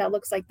person that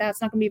looks like that,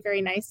 it's not going to be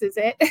very nice, is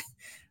it?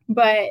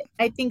 But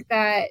I think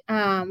that,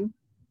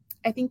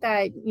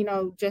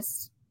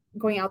 just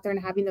going out there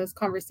and having those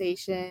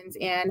conversations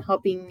and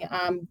helping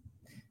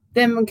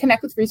them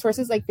connect with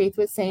resources like Faith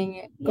was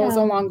saying goes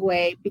a long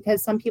way,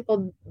 because some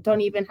people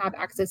don't even have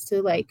access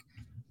to like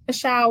a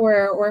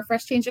shower or a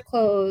fresh change of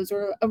clothes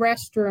or a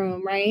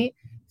restroom, right?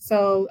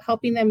 So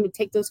helping them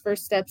take those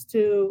first steps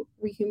to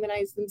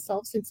rehumanize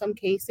themselves in some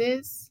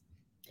cases.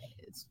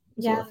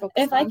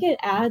 If I could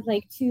add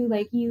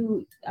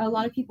a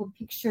lot of people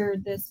picture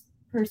this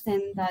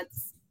person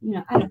that's,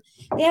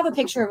 they have a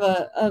picture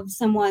of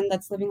someone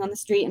that's living on the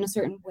street in a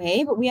certain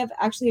way, but we have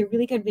actually a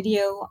really good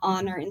video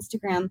on our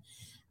Instagram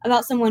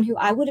about someone who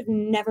I would have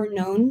never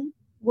known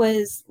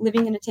was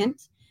living in a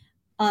tent,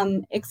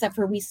 except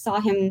for we saw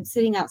him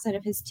sitting outside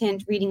of his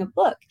tent reading a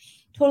book,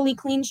 totally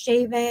clean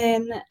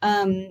shaven,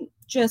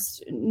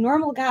 just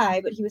normal guy,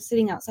 but he was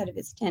sitting outside of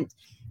his tent.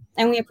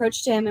 And we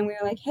approached him and we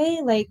were like,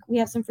 hey, we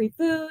have some free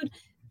food.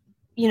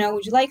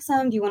 Would you like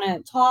some? Do you want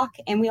to talk?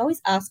 And we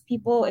always ask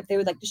people if they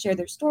would like to share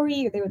their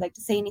story or they would like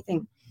to say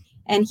anything.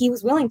 And he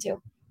was willing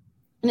to.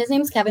 And his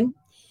name is Kevin.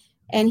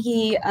 And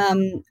he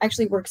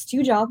actually works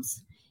 2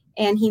 jobs.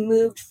 And he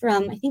moved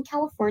from, I think,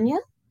 California.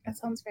 That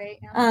sounds great.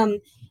 Yeah.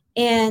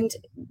 And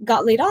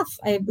got laid off,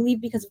 I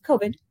believe, because of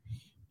COVID.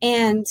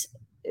 And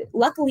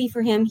luckily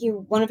for him,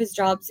 one of his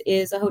jobs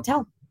is a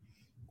hotel.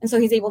 And so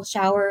he's able to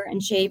shower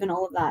and shave and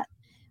all of that.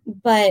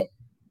 But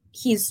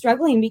he's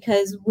struggling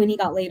because when he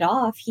got laid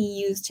off,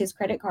 he used his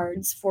credit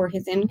cards for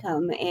his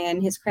income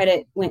and his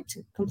credit went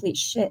to complete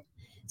shit.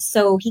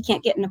 So he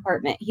can't get an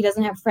apartment. He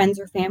doesn't have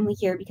friends or family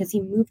here because he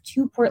moved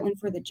to Portland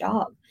for the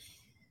job.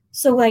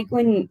 So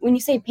when you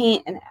say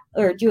paint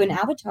or do an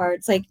avatar,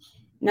 it's like,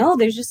 no,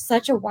 there's just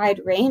such a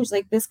wide range.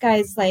 Like this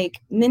guy's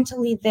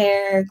mentally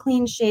there,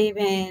 clean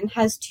shaven,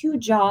 has 2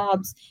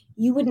 jobs.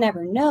 You would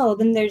never know.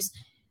 Then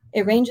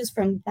it ranges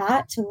from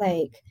that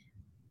to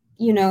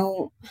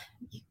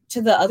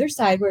to the other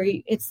side where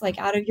it's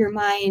out of your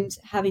mind,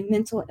 having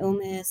mental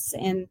illness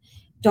and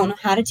don't know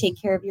how to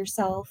take care of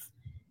yourself.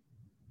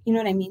 You know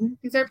what I mean?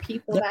 These are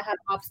people that have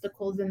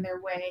obstacles in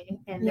their way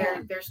and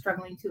they're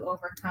struggling to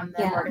overcome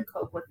them or to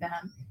cope with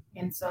them.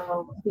 And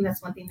so I think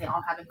that's one thing they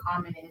all have in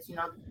common is,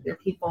 they're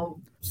people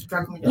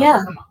struggling to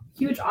overcome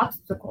huge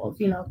obstacles.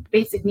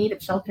 Basic need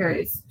of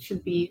shelter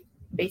should be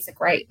basic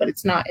right, but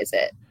it's not, is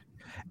it?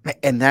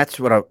 And that's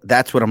what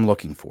I'm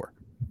looking for,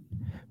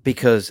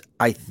 because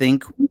I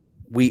think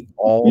we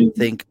all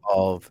think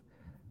of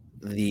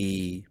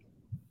the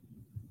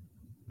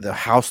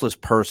houseless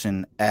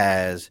person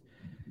as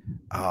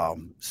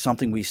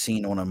something we've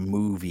seen on a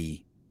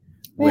movie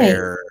Right.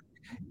 where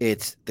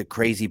it's the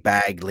crazy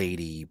bag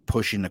lady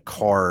pushing a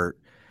cart,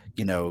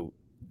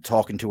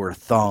 talking to her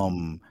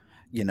thumb,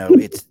 yeah,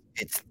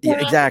 Yeah.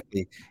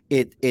 exactly.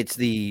 It's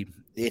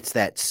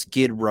that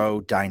Skid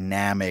Row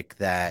dynamic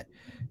that,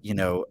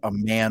 a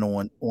man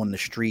on the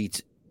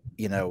streets,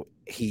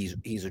 he's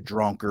a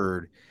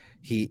drunkard,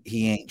 he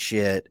ain't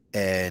shit,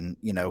 and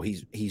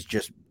he's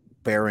just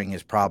bearing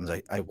his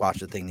problems. I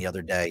watched a thing the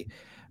other day,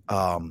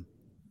 um,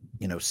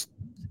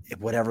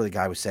 whatever the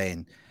guy was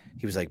saying,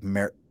 he was like,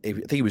 I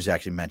think he was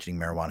actually mentioning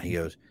marijuana. He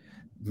goes,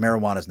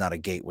 marijuana is not a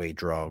gateway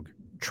drug.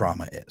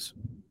 Trauma is.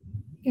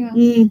 Yeah.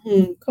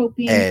 Mm-hmm.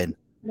 Coping. And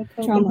the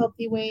cope in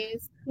healthy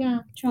ways. Yeah.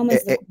 Trauma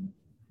is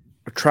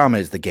trauma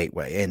is the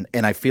gateway.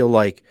 And I feel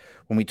like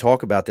when we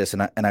talk about this,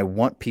 and I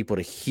want people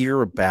to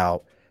hear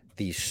about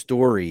these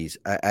stories.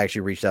 I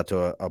actually reached out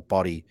to a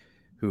buddy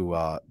who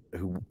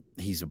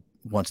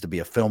wants to be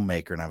a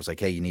filmmaker, and I was like,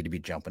 hey, you need to be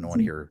jumping on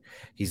here.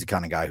 He's the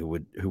kind of guy who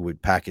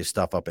would pack his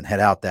stuff up and head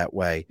out that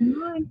way.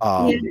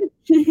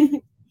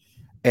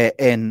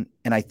 And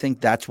I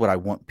think that's what I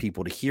want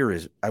people to hear.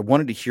 Is I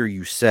wanted to hear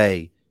you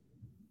say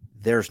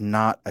there's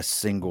not a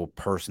single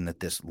person that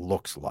this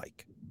looks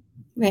like.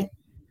 Right.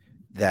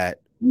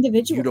 That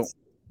individuals. You don't.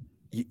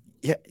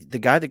 Yeah, the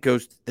guy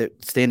that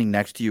standing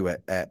next to you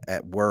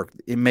at work,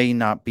 it may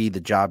not be the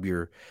job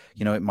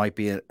it might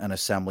be an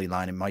assembly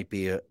line, it might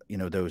be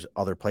those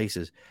other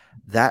places.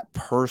 That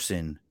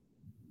person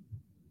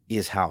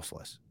is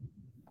houseless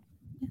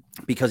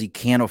because he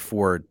can't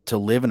afford to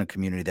live in a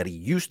community that he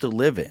used to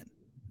live in.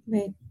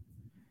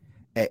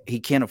 Right.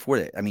 He can't afford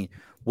it. I mean,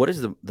 what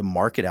is the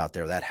market out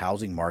there, that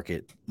housing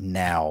market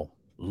now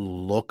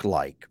look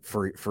like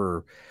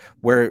for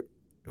where it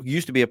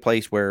used to be a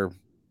place where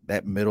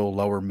that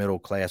lower middle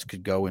class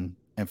could go and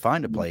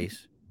find a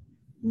place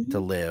to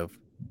live?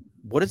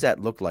 What does that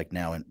look like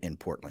now in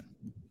Portland?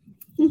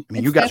 I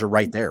mean, you guys are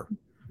right there.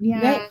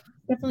 Yeah, right.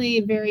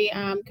 Definitely very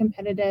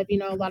competitive.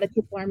 A lot of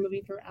people are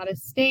moving from out of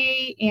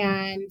state,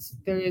 and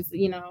there's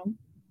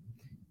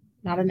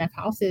not enough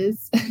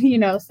houses.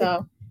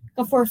 So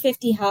a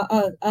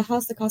 $450 a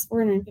house that costs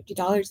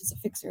 $450 is a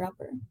fixer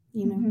upper.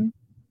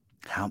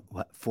 How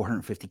what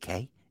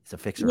 $450K is a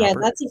fixer? Yeah,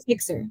 upper? That's a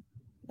fixer.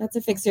 That's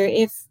a fixer.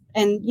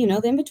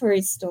 The inventory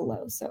is still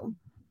low. So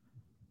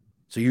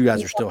you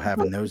guys are still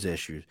having those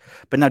issues.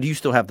 But now, do you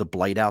still have the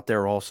blight out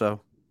there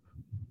also?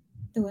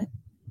 The what?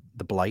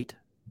 The blight,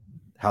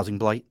 housing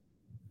blight.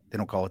 They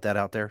don't call it that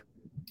out there.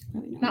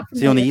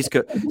 See, on the East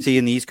Coast.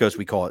 In the East Coast,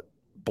 we call it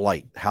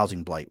blight,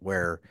 housing blight,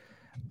 where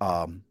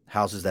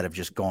houses that have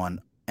just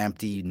gone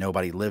empty,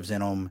 nobody lives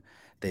in them.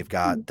 They've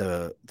got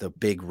the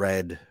big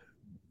red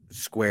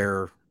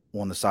square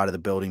on the side of the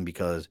building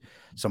because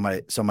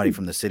somebody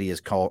from the city has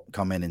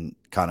come in and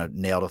kind of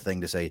nailed a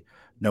thing to say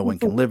no one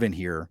can live in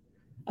here.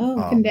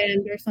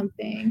 Condemned or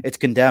something. It's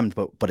condemned,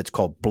 but it's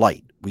called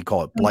blight. We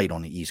call it blight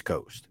on the East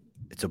Coast.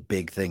 It's a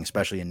big thing,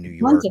 especially in New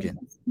York.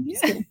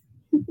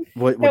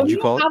 What did you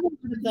call it? Have one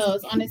of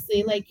those,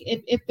 honestly. Like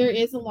if there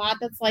is a lot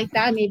that's like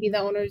that, maybe the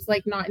owner's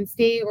like not in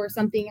state or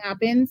something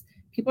happens,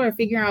 people are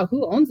figuring out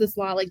who owns this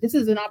lot. Like this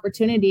is an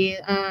opportunity.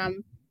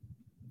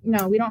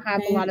 No, we don't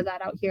have a lot of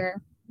that out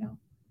here. No.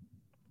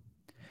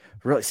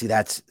 Really, see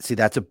that's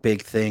a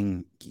big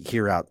thing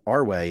here out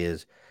our way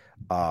is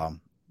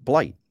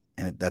blight,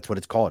 and that's what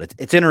it's called.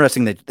 It's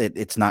interesting that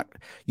it's not,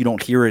 you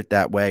don't hear it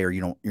that way, or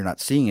you're not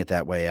seeing it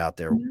that way out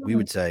there. No. We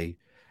would say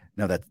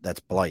no, that's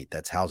blight.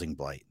 That's housing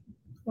blight.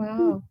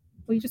 Wow.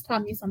 Well, you just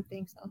taught me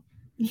something. So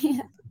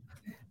yeah.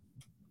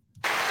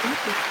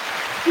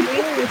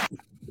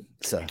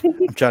 So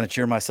I'm trying to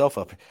cheer myself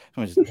up.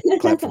 I'm going to just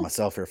clap for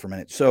myself here for a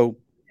minute. So,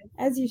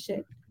 as you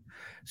should.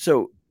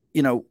 So,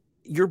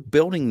 you're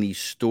building these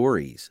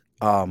stories.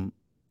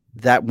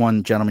 That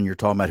one gentleman you're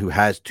talking about who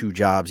has 2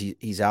 jobs,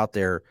 he's out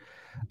there.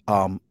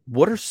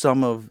 What are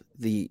some of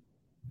the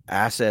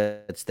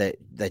assets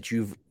that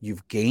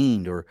you've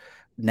gained, or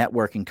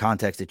networking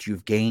contacts that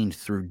you've gained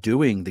through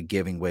doing the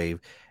Giving Wave?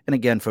 And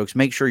again, folks,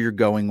 make sure you're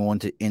going on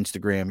to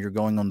Instagram, you're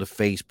going on to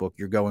Facebook,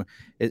 you're going.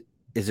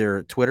 Is there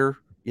a Twitter?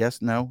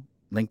 Yes, no,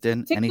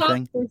 LinkedIn, TikTok,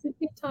 anything?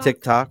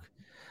 TikTok.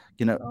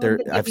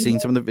 I've seen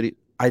some of the video.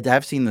 I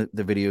have seen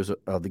the videos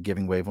of the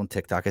Giving Wave on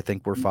TikTok. I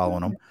think we're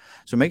following them.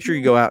 So make sure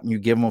you go out and you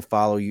give them a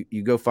follow.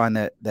 You go find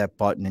that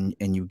button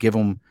and you give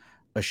them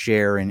a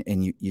share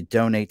and you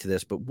donate to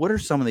this. But what are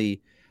some of the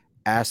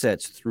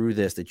assets through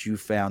this that you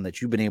found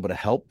that you've been able to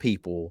help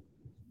people,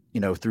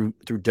 through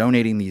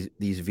donating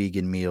these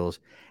vegan meals?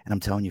 And I'm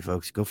telling you,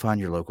 folks, go find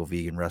your local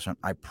vegan restaurant.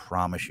 I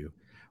promise you,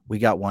 we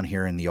got one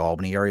here in the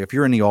Albany area. If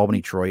you're in the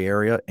Albany, Troy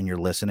area and you're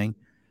listening,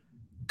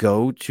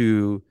 go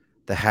to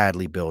the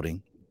Hadley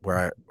building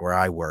where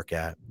I work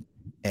at,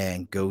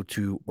 and go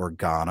to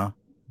Organa,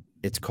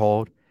 it's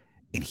called,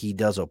 and he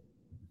does a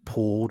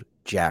pulled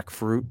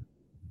jackfruit.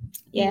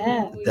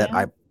 Yeah. That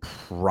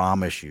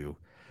promise you,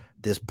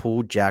 this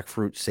pulled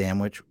jackfruit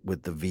sandwich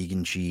with the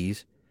vegan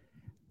cheese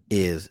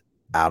is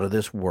out of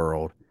this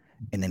world.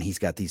 And then he's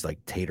got these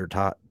like tater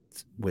tots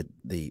with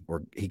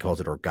or he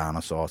calls it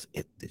organa sauce.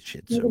 This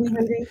shit's so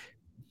good.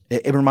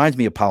 It reminds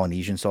me of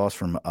Polynesian sauce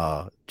from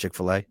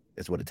Chick-fil-A.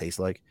 Is what it tastes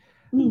like,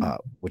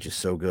 which is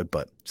so good.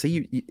 But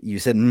see, you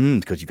said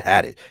because you've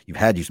had it. You've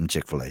had you some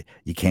Chick-fil-A.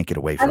 You can't get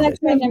away from it. I've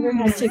actually never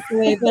had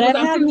Chick-fil-A, but I've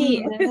had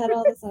meat and I've had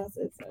all the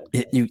sauces.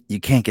 So. You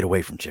can't get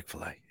away from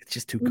Chick-fil-A. It's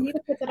just too good. We need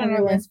to put that on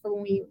our list for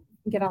when we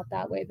get out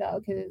that way,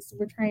 though, because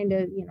we're trying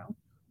to,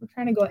 we're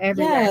trying to go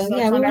everywhere. Yeah,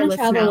 so we want to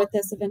travel with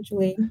this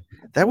eventually.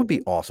 That would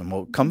be awesome.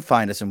 Well, come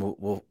find us, and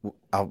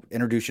I'll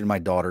introduce you to my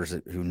daughters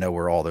who know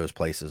where all those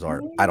places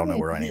are. I don't know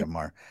where any of them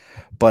are,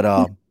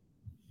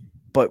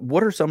 but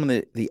what are some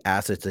of the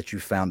assets that you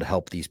found to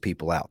help these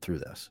people out through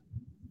this?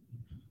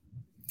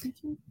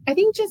 I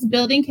think just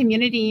building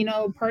community,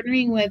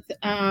 partnering with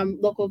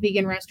local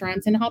vegan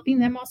restaurants and helping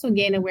them also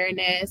gain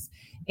awareness.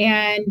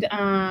 And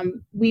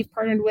we've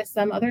partnered with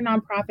some other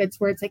nonprofits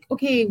where it's like,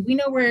 okay, we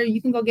know where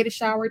you can go get a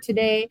shower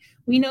today.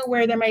 We know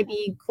where there might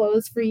be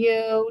clothes for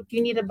you. Do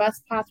you need a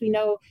bus pass? We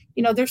know,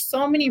 there's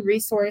so many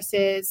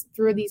resources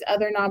through these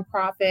other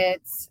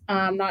nonprofits,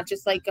 not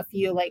just like a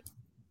few, like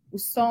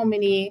so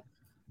many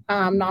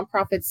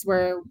nonprofits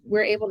where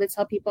we're able to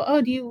tell people,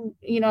 oh,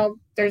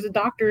 there's a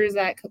doctors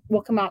that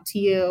will come out to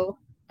you.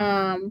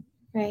 Right.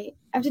 I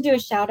have to do a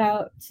shout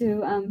out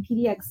to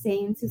PDX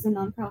Saints, who's a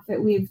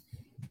nonprofit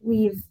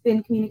we've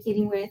been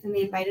communicating with, and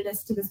they invited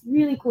us to this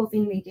really cool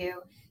thing they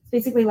do. It's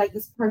basically like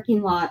this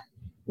parking lot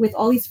with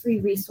all these free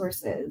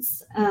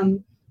resources.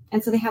 And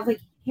so they have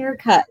like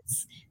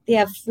haircuts, they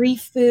have free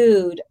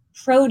food,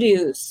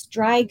 produce,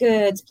 dry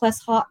goods, plus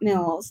hot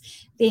meals.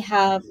 They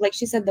have, like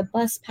she said, the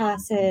bus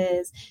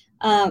passes.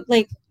 I'm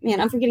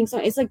forgetting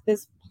something. It's like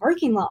this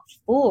parking lot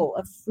full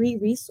of free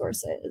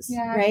resources.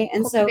 Yeah, right.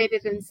 And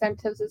cultivated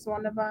incentives is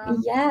one of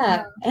them.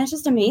 Yeah. And it's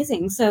just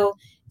amazing. So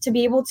to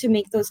be able to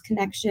make those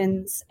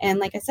connections, and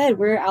like I said,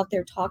 we're out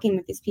there talking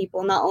with these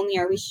people. Not only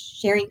are we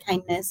sharing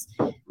kindness,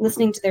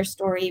 listening to their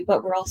story,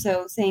 but we're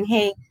also saying,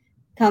 hey,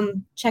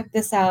 come check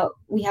this out.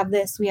 We have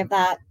this, we have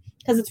that,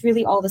 because it's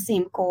really all the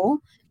same goal,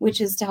 which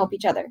is to help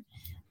each other.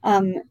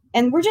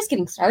 And we're just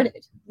getting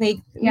started.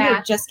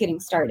 We're just getting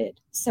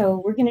started.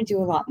 So we're going to do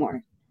a lot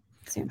more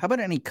soon. How about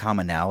any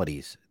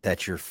commonalities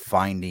that you're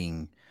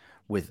finding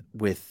with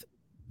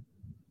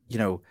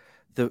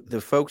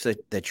the folks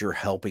that you're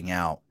helping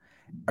out?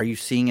 Are you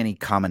seeing any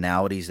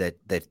commonalities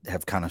that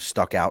have kind of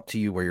stuck out to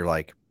you where you're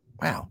like,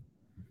 wow,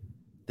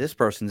 this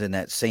person's in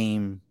that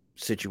same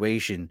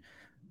situation,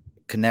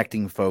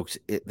 connecting folks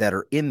that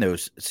are in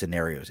those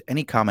scenarios?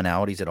 Any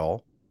commonalities at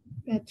all?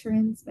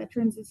 Veterans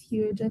is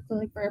huge. I feel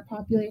like for our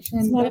population,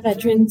 a lot of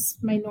veterans,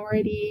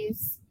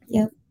 minorities,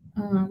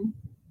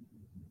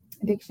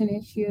 addiction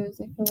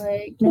issues. I feel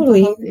like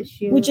totally mental health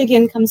issues, which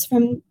again comes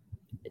from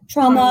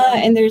trauma,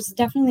 and there's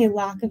definitely a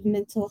lack of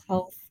mental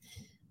health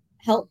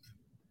help.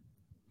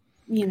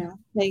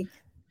 Like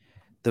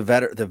the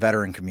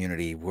veteran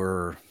community,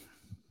 we're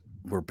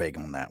big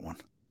on that one.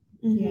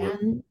 Yeah,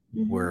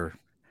 mm-hmm. We're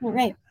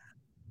right.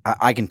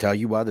 I can tell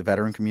you why the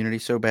veteran community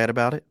is so bad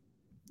about it.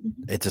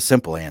 Mm-hmm. It's a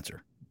simple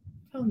answer.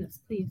 Tell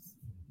us, please.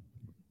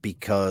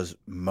 Because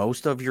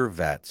most of your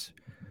vets,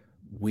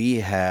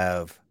 we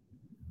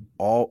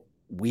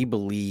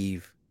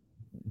believe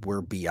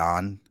we're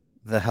beyond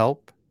the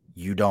help.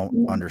 You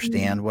don't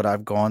understand what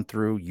I've gone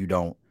through. You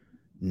don't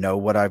know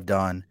what I've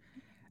done.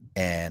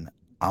 And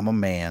I'm a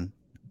man.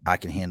 I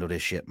can handle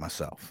this shit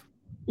myself.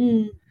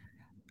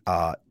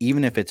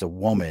 Even if it's a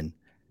woman,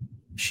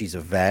 she's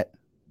a vet.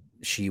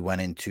 She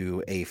went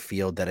into a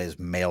field that is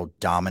male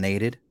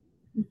dominated.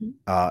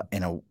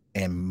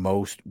 And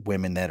most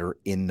women that are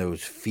in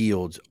those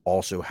fields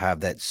also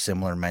have that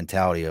similar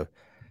mentality of,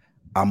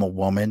 I'm a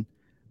woman,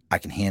 I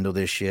can handle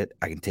this shit,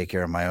 I can take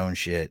care of my own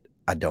shit,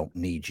 I don't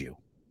need you.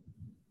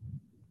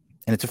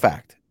 And it's a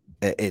fact.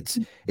 It's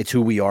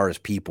who we are as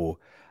people.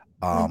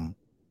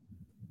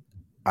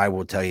 I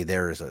will tell you,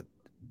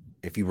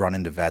 if you run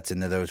into vets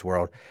into those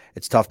world,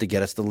 it's tough to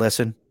get us to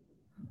listen,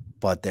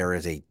 but there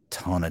is a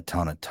ton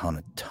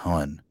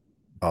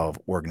of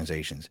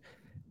organizations.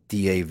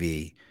 DAV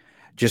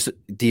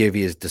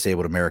is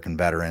Disabled American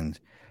Veterans.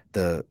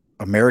 The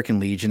American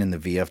Legion and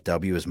the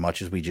VFW, as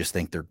much as we just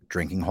think they're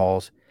drinking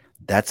halls,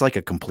 that's like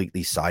a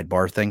completely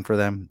sidebar thing for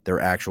them. Their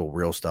actual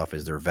real stuff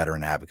is their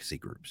veteran advocacy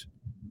groups.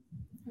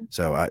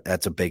 So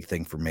that's a big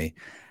thing for me.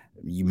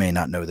 You may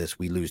not know this.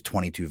 We lose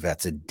 22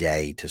 vets a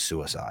day to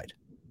suicide.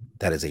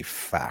 That is a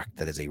fact.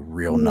 That is a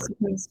real number.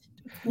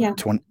 Yeah.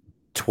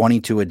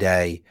 22 a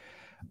day,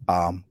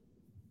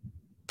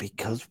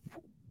 because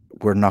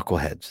we're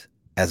knuckleheads.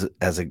 As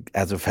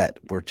a vet,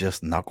 we're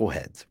just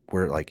knuckleheads.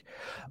 We're like,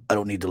 I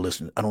don't need to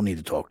listen. I don't need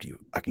to talk to you.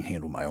 I can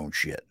handle my own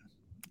shit.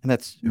 And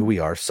that's who we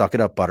are. Suck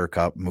it up,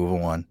 buttercup,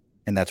 move on.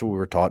 And that's what we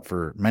were taught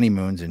for many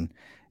moons, and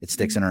it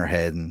sticks in our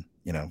head. And,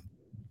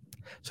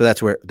 so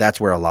that's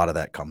where a lot of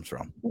that comes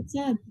from. That's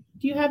sad.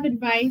 Do you have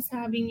advice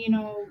having,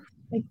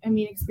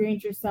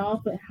 experience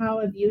yourself, but how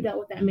have you dealt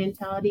with that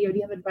mentality, or do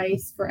you have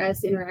advice for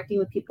us interacting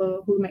with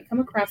people who might come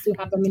across who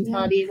have the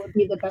mentality? Would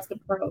be the best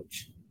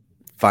approach?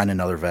 Find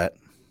another vet.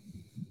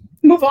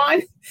 Move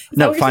on.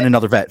 No, find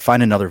another vet.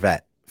 Find another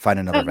vet. Find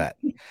another vet.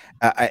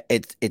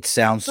 It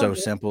sounds so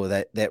simple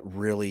that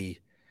really,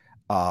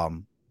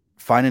 find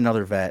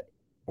another vet,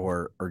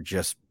 or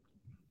just,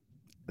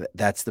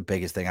 that's the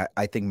biggest thing.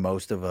 I think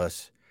most of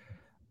us,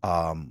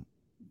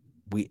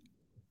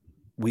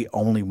 we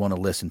only want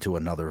to listen to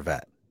another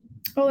vet.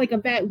 Oh, like a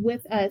vet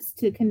with us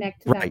to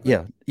connect to right.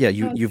 That. Yeah.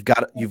 You've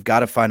got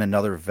to find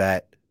another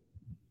vet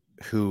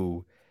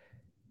who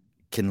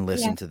can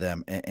listen to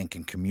them and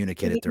can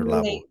communicate at their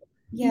level.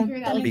 Yeah,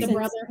 that, like the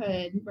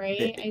brotherhood,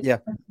 right?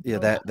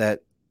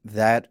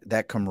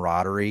 That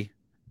camaraderie.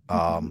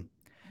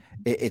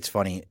 It's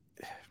funny.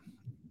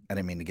 I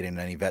didn't mean to get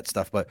into any vet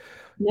stuff, but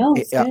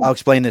I'll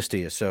explain this to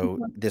you so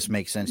this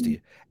makes sense to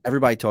you.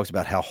 Everybody talks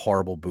about how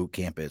horrible boot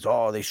camp is.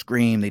 Oh, they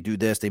scream, they do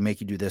this, they make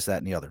you do this, that,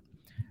 and the other.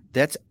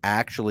 That's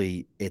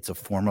actually, it's a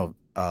form of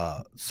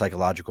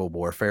psychological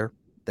warfare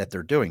that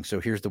they're doing.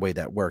 So here's the way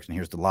that works, and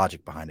here's the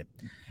logic behind it.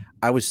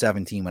 I was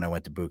 17 when I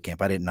went to boot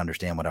camp. I didn't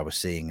understand what I was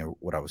seeing or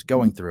what I was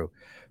going through,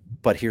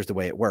 but here's the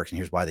way it works, and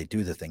here's why they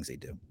do the things they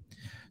do.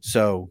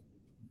 So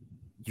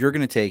you're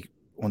going to take,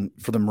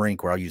 for the Marine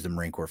Corps, I'll use the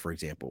Marine Corps, for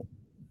example.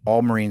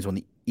 All Marines on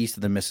the east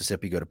of the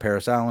Mississippi go to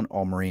Parris Island.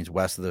 All Marines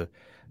west of the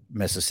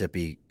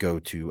Mississippi go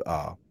to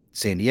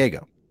San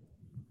Diego.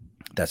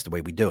 That's the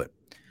way we do it.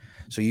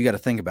 So you got to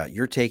think about it.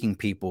 You're taking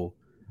people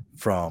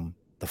from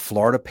the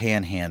Florida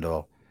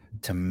Panhandle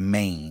to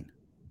Maine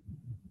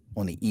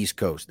on the East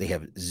Coast. They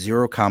have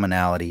zero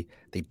commonality.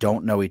 They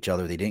don't know each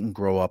other. They didn't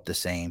grow up the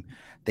same.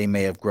 They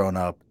may have grown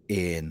up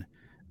in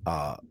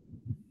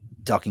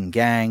ducking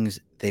gangs.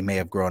 They may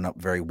have grown up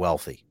very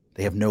wealthy.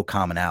 They have no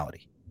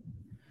commonality.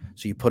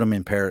 So you put them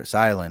in Parris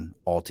Island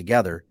all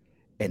together,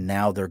 and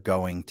now they're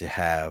going to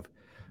have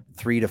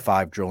 3 to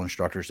 5 drill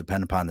instructors,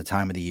 depending upon the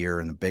time of the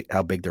year and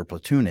how big their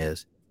platoon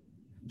is,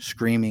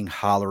 screaming,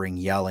 hollering,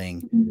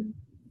 yelling,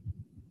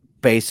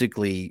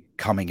 basically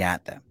coming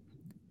at them.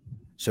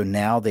 So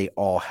now they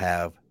all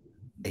have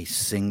a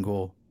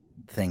single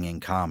thing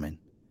in common: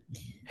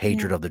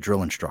 hatred of the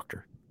drill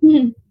instructor.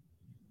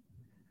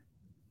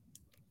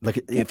 Look,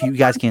 if you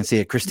guys can't see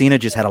it, Christina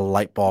just had a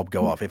light bulb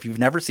go off. If you've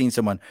never seen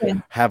someone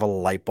have a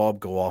light bulb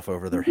go off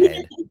over their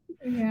head,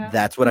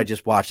 that's what I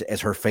just watched as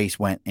her face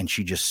went, and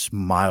she just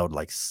smiled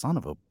like, son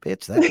of a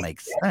bitch, that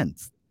makes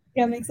sense.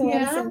 Yeah, it makes a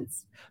lot of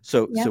sense.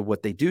 So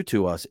what they do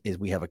to us is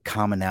we have a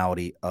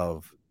commonality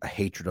of a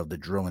hatred of the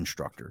drill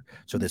instructor.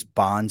 So this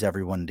bonds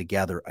everyone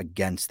together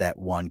against that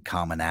one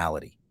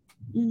commonality.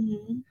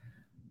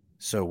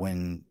 So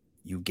when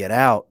you get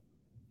out,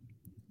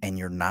 and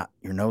you're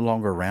no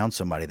longer around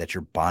somebody that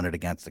you're bonded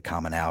against the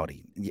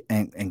commonality.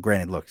 And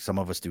granted, look, some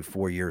of us do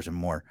 4 years and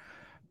more,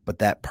 but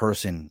that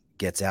person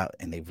gets out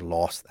and they've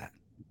lost that.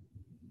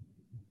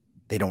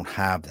 They don't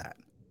have that.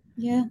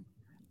 Yeah.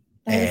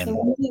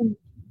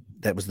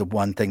 That was the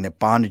one thing that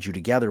bonded you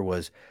together,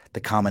 was the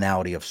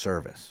commonality of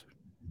service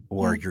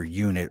or your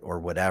unit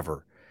or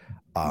whatever.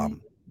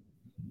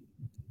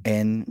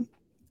 And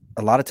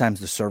a lot of times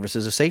the service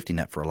is a safety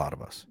net for a lot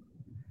of us,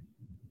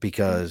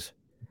 because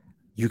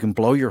you can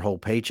blow your whole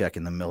paycheck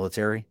in the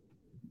military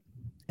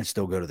and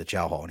still go to the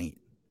chow hall and eat.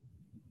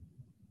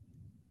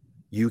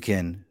 You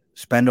can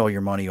spend all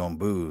your money on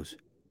booze,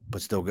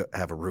 but still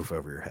have a roof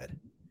over your head.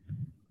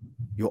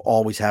 You'll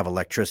always have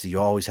electricity.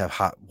 You'll always have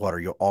hot water.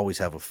 You'll always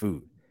have a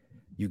food.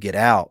 You get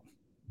out,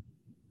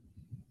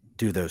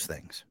 do those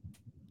things.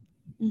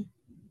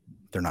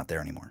 They're not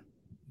there anymore.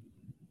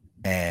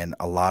 And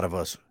a lot of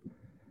us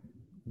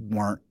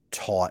weren't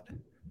taught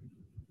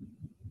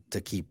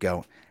to keep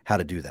going, how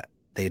to do that.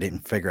 They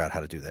didn't figure out how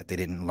to do that. They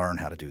didn't learn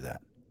how to do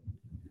that.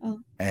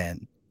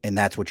 And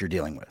that's what you're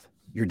dealing with.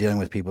 You're dealing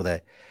with people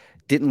that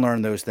didn't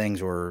learn those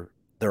things, or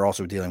they're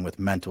also dealing with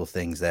mental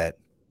things that,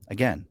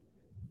 again,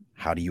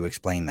 how do you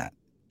explain that?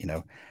 You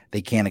know,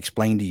 they can't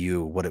explain to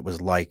you what it was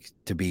like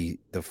to be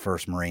the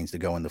first Marines to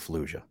go into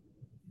Fallujah.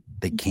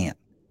 They can't.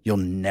 You'll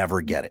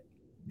never get it.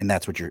 And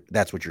that's what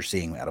you're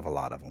seeing out of a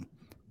lot of them.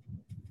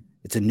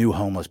 It's a new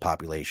homeless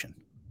population,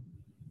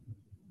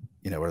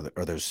 you know,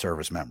 or those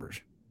service members.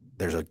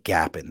 There's a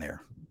gap in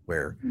there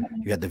where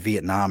you had the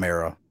Vietnam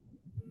era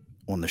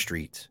on the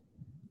streets,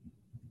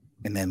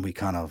 and then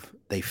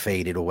they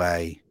faded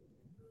away,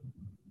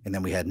 and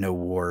then we had no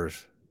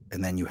wars,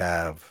 and then you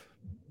have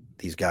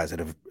these guys that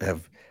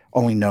have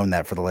only known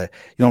that for you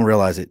don't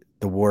realize it.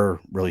 The war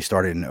really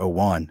started in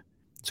 2001.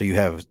 So you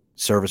have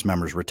service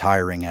members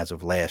retiring as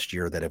of last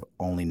year that have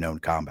only known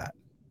combat.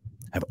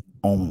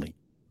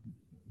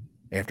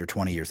 After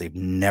 20 years, they've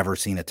never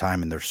seen a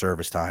time in their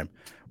service time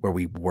where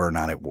we were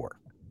not at war.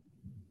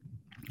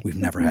 We've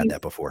never had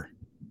that before.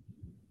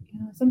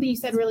 Something you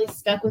said really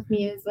stuck with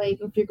me is, like,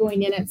 if you're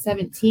going in at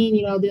 17,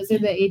 you know, those are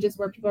the ages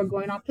where people are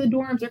going off to the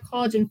dorms or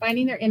college and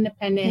finding their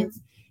independence.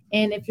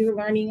 And if you're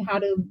learning how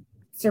to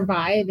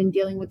survive and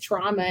dealing with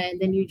trauma, and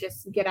then you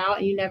just get out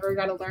and you never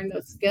got to learn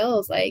those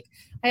skills. Like,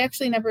 I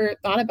actually never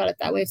thought about it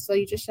that way. So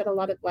you just shed a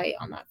lot of light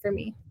on that for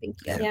me. Thank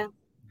you. Yeah.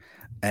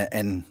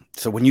 And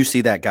so when you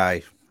see that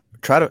guy,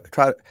 try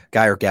to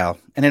guy or gal,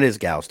 and it is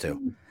gals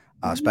too,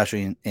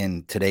 especially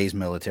in today's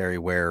military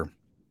where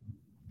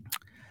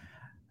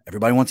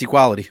everybody wants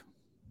equality.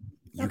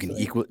 You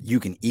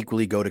can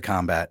equally go to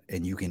combat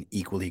and you can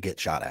equally get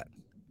shot at.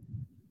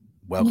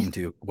 Welcome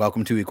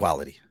to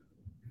equality.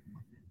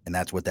 And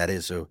that's what that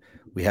is. So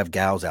we have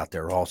gals out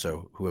there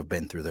also who have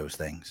been through those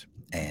things.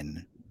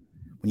 And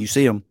when you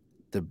see them,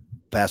 the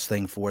best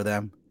thing for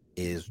them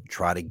is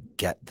try to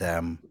get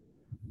them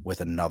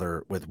with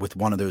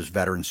one of those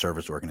veteran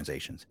service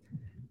organizations.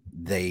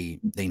 They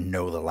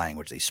know the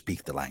language, they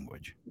speak the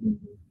language.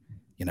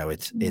 You know,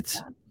 it's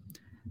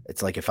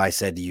like if I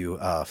said to you,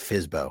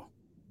 FSBO,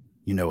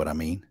 you know what I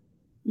mean?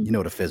 You know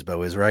what a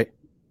FSBO is, right?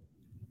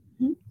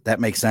 That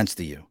makes sense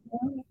to you.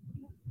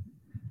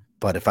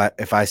 But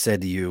if I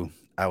said to you,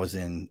 I was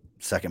in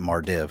 2nd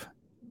MARDIV,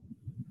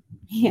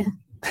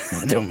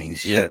 it don't mean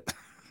shit.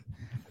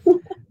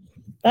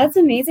 That's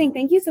amazing.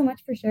 Thank you so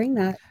much for sharing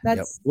that.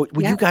 That's well,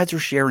 you guys are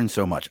sharing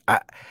so much.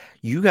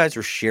 You guys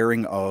are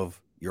sharing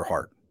of your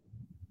heart.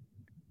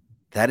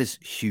 That is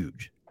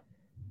huge.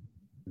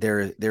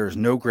 There is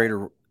no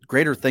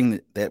greater thing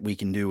that we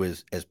can do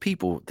as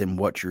people than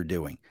what you're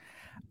doing.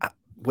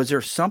 Was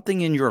there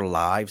something in your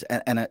lives,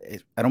 and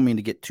I don't mean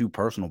to get too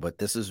personal, but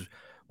this is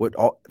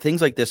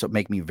things like this that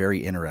make me very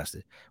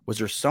interested. Was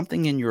there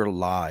something in your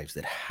lives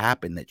that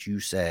happened that you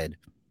said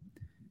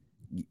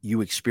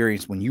you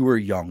experienced when you were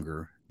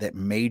younger that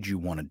made you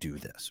want to do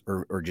this,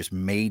 or just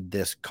made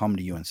this come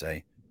to you and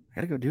say, I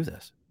got to go do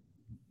this?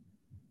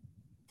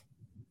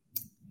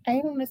 I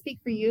don't want to speak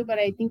for you, but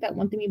I think that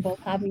one thing we both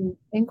have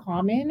in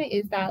common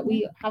is that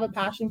we have a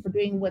passion for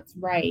doing what's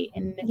right.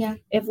 And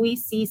if we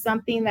see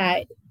something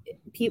that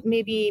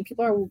maybe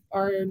people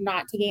are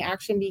not taking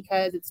action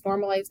because it's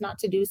normalized not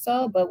to do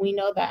so, but we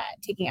know that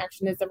taking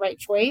action is the right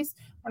choice,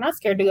 we're not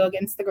scared to go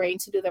against the grain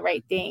to do the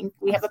right thing.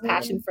 We have a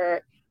passion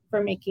for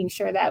making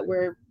sure that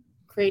we're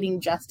creating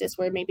justice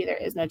where maybe there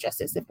is no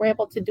justice. If we're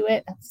able to do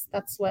it,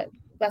 that's what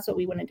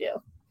we want to do.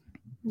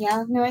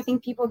 Yeah, no, I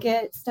think people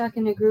get stuck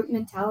in a group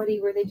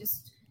mentality where they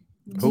just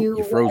do.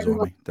 You froze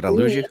on me. Did I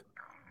lose you?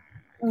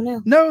 Oh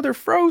no. No, they're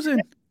frozen.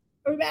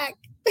 We're back.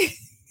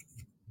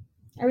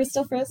 Are we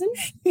still frozen?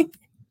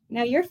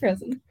 Now you're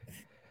frozen.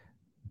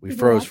 We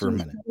froze for a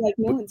minute. Like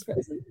no one's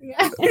frozen.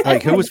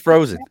 Like who was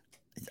frozen?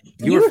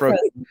 You were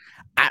frozen.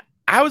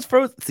 I was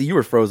frozen. See, you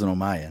were frozen on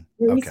my end.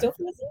 Were we still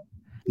frozen?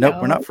 Nope,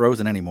 we're not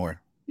frozen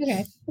anymore.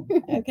 Okay.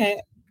 Okay.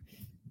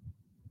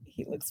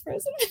 He looks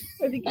frozen.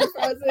 I think he's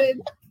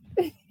frozen.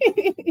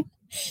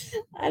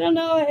 I don't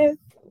know if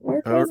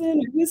we're frozen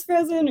or who's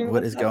frozen or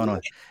what is going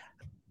on.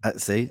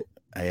 See,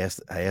 I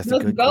asked a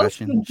good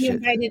question. You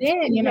invited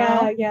in, you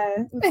know.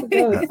 Yeah.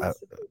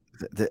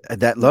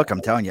 That look,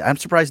 I'm telling you, I'm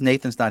surprised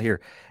Nathan's not here.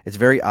 It's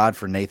very odd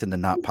for Nathan to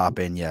not pop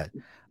in yet.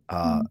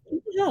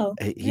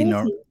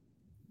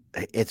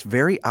 It's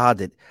very odd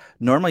that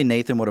normally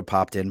Nathan would have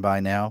popped in by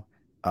now,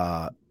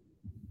 and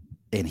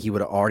he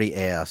would have already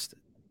asked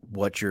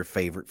what your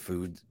favorite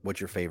foods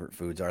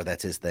are.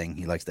 That's his thing.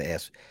 He likes to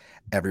ask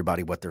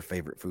everybody what their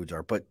favorite foods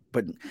are. But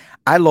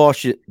I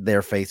lost you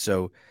there, Faith.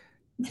 So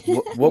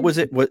what was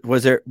it?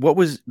 Was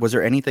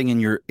there anything in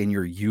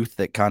your youth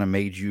that kind of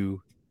made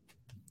you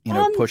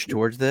push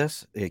towards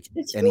this?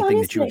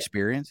 Anything that you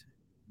experienced?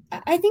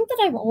 I think that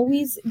I've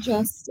always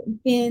just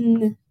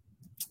been.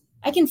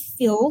 I can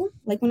feel,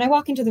 like when I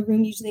walk into the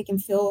room, usually I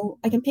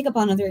can pick up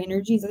on other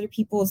energies, other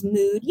people's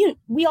mood.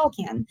 We all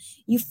can.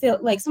 You feel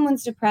like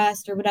someone's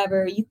depressed or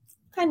whatever, you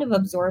kind of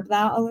absorb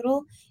that a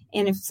little.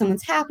 And if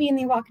someone's happy and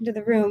they walk into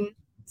the room,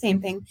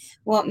 same thing.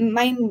 Well,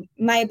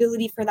 my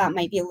ability for that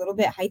might be a little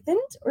bit heightened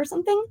or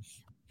something,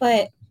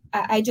 but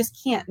I just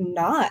can't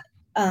not,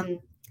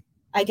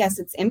 I guess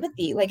it's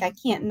empathy. Like I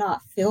can't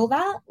not feel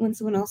that when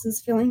someone else is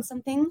feeling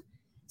something.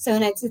 So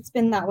and it's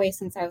been that way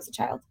since I was a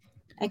child.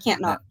 I can't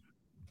not.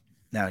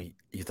 Now,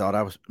 you thought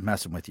I was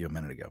messing with you a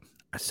minute ago.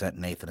 I sent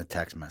Nathan a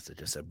text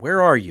message. I said,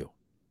 where are you?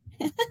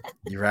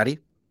 You ready?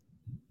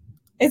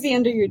 Is he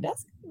under your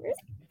desk?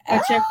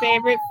 What's your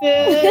favorite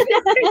food?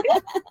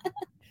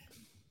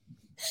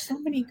 So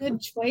many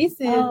good choices.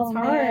 It's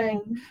hard.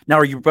 Now,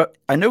 are you,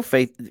 I know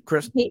Faith,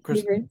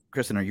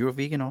 Kristen, are you a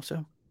vegan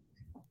also?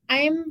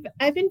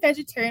 I've been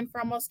vegetarian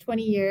for almost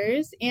 20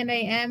 years, and I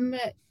am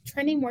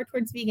trending more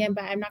towards vegan,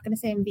 but I'm not going to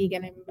say I'm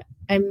vegan.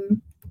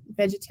 I'm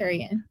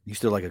vegetarian. You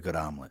still like a good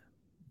omelet?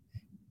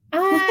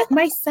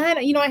 My son,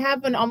 I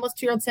have an almost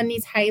 2-year-old son.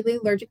 He's highly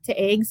allergic to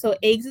eggs. So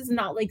eggs is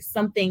not like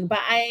something, but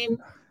I'm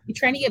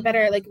trying to get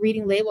better at like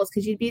reading labels,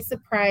 because you'd be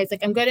surprised.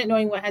 Like I'm good at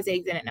knowing what has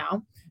eggs in it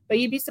now, but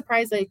you'd be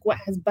surprised like what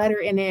has butter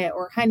in it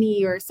or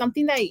honey or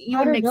something that you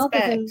wouldn't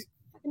expect.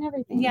 And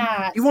everything.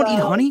 Yeah. You won't eat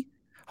honey?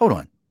 Hold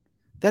on.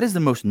 That is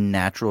the most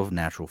natural of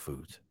natural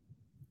foods.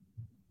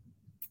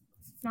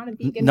 It's not a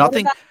vegan.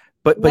 Nothing,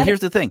 but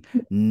here's the thing.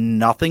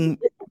 Nothing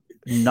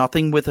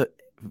with a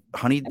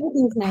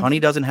honey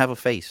doesn't have a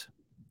face.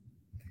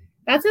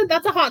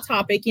 That's a hot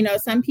topic. You know,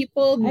 some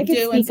people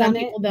do and some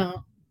people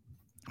don't.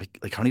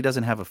 Like honey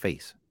doesn't have a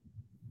face.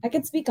 I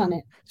could speak on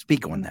it.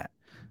 Speak on that.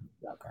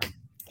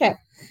 Okay.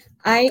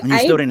 You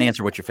still didn't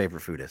answer what your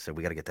favorite food is, so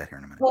we got to get that here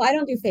in a minute. Well, I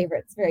don't do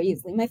favorites very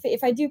easily.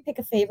 If I do pick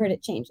a favorite,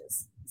 it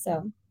changes.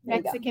 So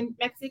Mexican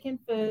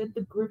food,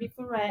 the groovy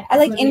floret. I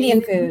like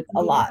Indian food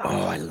a lot.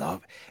 Oh, I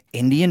love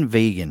Indian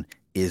vegan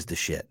is the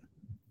shit.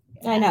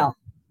 I know.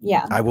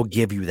 Yeah, I will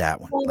give you that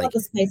one. I love the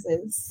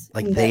spices.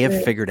 Like they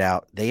have figured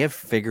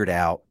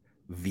out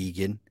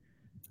vegan,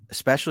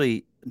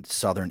 especially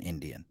Southern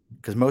Indian,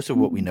 because most of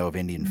what we know of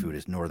Indian food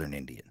is Northern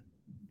Indian.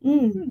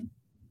 You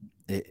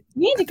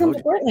need to come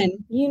to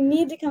Portland. You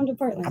need to come to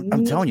Portland.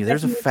 I'm telling you,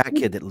 there's a fat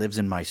kid that lives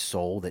in my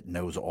soul that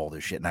knows all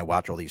this shit, and I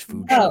watch all these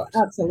food shows. Oh,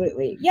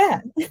 absolutely,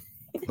 yeah.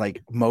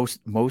 Like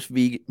most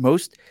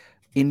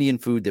Indian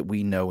food that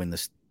we know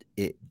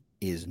it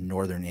is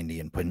Northern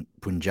Indian,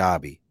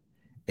 Punjabi,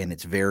 and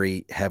it's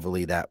very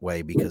heavily that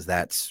way because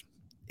it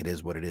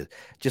is what it is.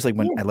 Just like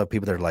when I love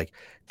people that are like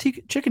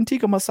chicken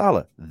tikka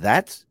masala.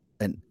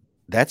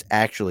 That's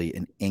actually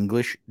an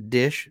English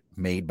dish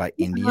made by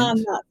Indians.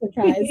 I'm not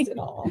surprised at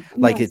all.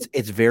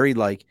 It's very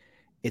like,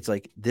 it's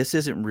like, this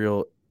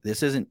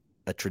isn't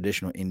a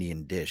traditional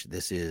Indian dish.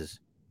 This is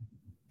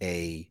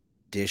a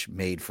dish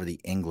made for the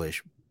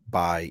English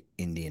by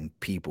Indian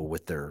people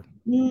with their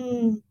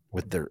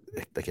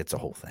like, it's a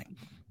whole thing.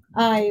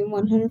 I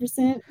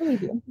 100%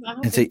 believe you.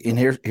 And see, and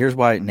here's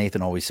why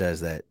Nathan always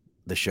says that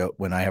the show,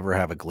 when I ever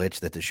have a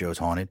glitch that the show's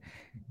haunted,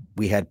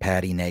 we had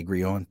Patty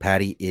Negri on.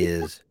 Patty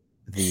is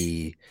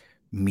the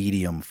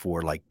medium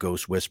for like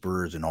ghost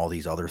whisperers and all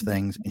these other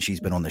things, and she's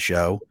been on the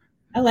show.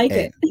 I like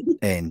it.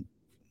 And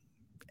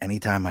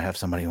anytime I have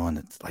somebody on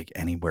that's like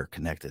anywhere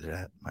connected to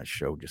that, my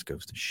show just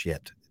goes to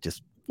shit. It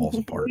just falls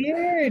apart.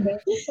 Weird.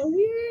 So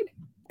weird.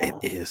 It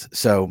is.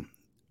 So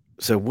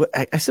what?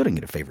 I still didn't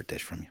get a favorite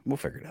dish from you. We'll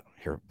figure it out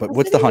here. But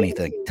what's the honey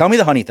thing? Tell me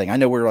the honey thing. I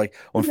know we're like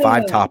on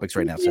 5 topics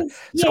right now.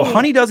 So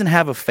honey doesn't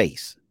have a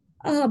face.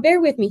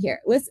 Bear with me here.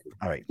 Listen.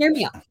 All right. Hear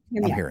me out.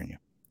 I'm hearing you.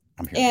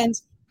 I'm hearing you.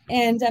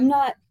 And I'm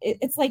not,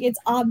 it's like, it's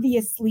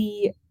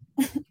obviously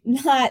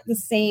not the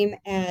same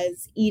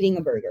as eating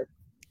a burger,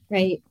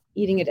 right?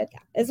 Eating a dead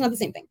cat. It's not the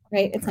same thing,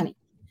 right? It's honey.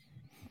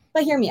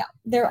 But hear me out.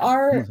 There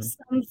are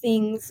some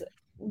things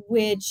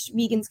which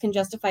vegans can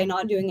justify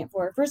not doing it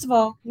for. First of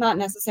all, not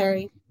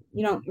necessary.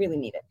 You don't really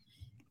need it.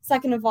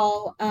 Second of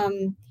all,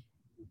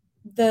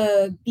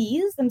 the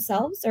bees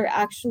themselves are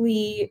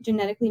actually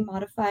genetically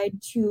modified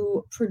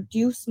to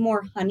produce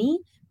more honey,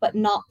 but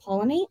not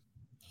pollinate.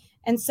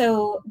 And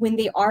so when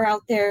they are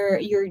out there,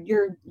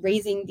 you're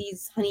raising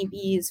these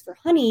honeybees for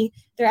honey,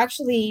 they're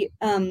actually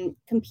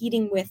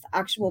competing with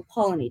actual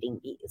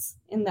pollinating bees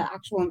in the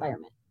actual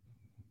environment.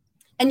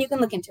 And you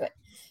can look into it.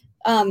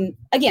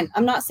 Again,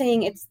 I'm not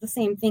saying it's the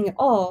same thing at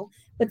all,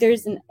 but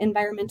there's an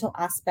environmental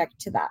aspect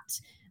to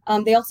that.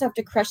 They also have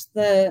to crush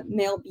the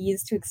male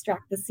bees to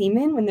extract the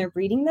semen when they're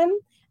breeding them.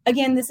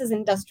 Again, this is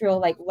industrial,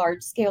 like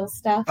large scale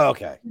stuff.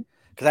 Okay.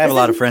 Because I have a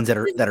lot of friends that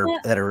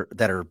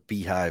are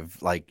beehive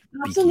like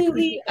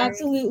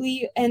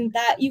absolutely, and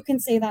that you can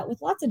say that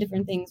with lots of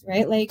different things,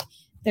 right? Like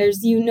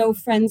there's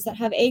friends that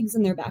have eggs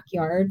in their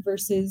backyard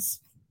versus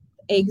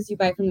eggs you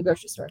buy from the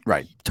grocery store.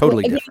 Right,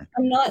 totally different.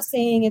 I'm not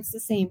saying it's the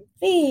same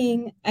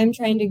thing. I'm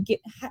trying to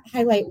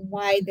highlight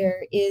why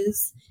there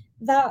is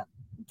that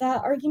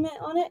argument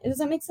on it. Does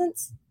that make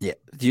sense? Yeah.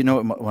 Do you know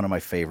what one of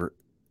my favorite?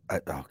 I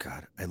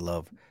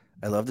love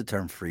the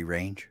term free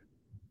range.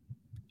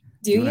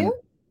 Do you?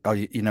 Oh,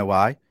 you know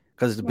why?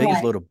 Because it's the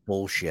biggest load of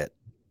bullshit.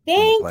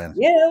 Thank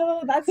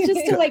you. That's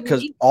just to like,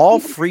 because all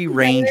free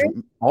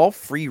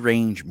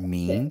range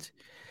means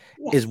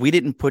is we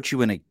didn't put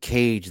you in a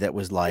cage that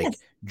was like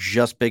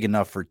just big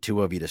enough for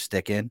 2 of you to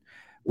stick in.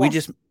 We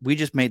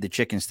just made the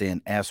chicken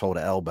stand asshole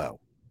to elbow.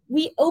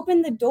 We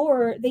open the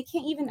door, they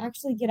can't even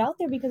actually get out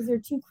there because they're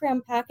too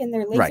cram packed and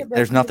their legs are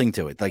There's nothing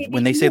to it. Like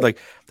when they say like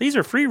these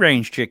are free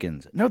range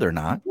chickens, no, they're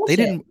not.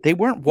 They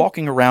weren't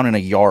walking around in a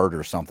yard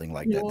or something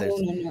like that.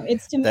 No.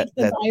 It's to make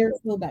the buyer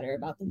feel better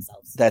about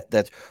themselves.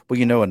 That's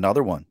well,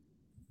 another one.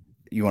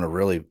 You want to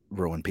really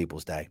ruin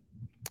people's day.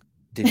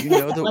 Did you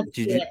know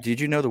did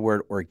you know the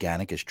word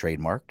organic is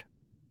trademarked?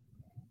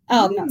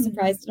 Oh, I'm not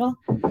surprised at all.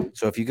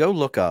 So if you go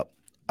look up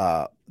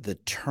the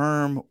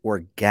term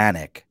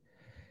organic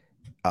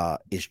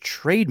is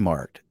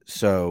trademarked.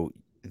 So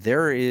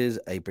there is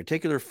a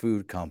particular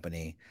food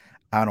company,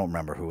 I don't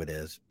remember who it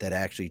is, that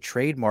actually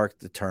trademarked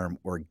the term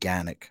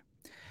organic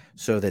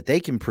so that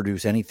they can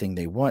produce anything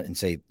they want and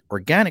say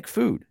organic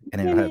food,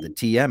 and it'll have the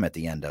TM at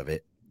the end of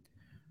it.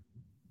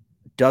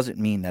 Doesn't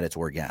mean that it's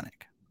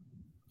organic.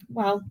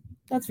 Wow,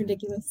 that's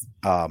ridiculous.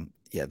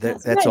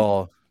 That's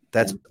all.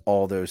 That's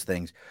all those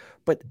things.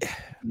 But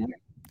I'm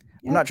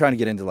not trying to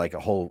get into like a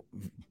whole,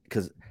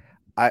 because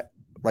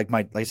like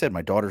I said,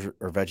 my daughters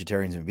are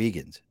vegetarians and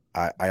vegans.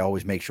 I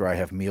always make sure I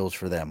have meals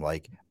for them.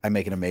 Like I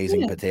make an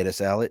amazing potato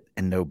salad,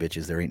 and no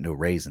bitches, there ain't no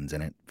raisins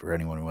in it. For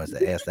anyone who wants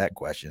to ask that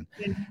question,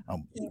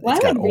 why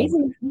would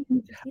raisins?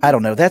 I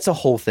don't know. That's a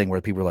whole thing where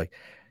people are like,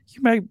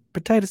 you make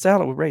potato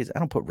salad with raisins. I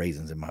don't put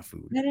raisins in my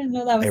food. I didn't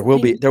know that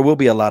was There will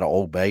be a lot of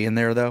Old Bay in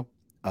there though,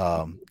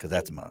 because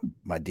that's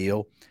my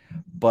deal.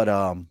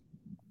 But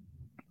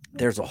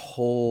there's a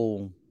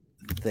whole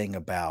thing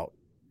about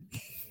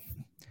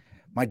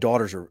my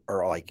daughters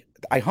are like,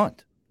 I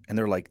hunt, and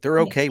they're like, they're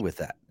okay with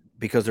that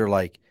because they're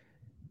like,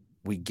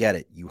 we get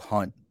it. You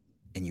hunt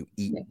and you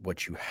eat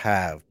what you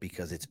have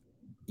because it's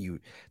you.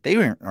 They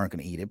aren't going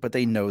to eat it, but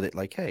they know that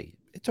like, hey,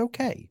 it's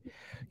okay.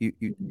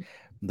 You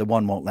the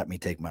one won't let me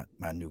take my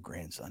new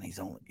grandson. He's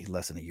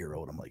less than a year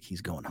old. I'm like,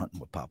 he's going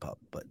hunting with Pop,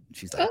 but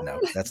she's like, no,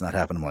 that's not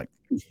happening. I'm like,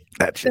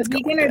 that shit's the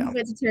going vegan down. or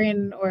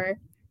vegetarian or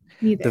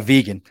neither? The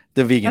vegan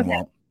Okay.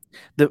 won't.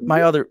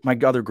 My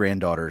other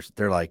granddaughters,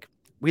 they're like,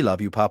 we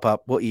love you,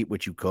 Pop. We'll eat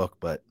what you cook,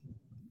 but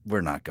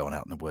we're not going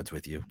out in the woods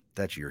with you.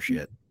 That's your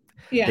shit.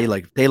 Yeah.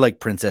 They like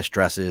princess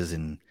dresses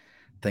and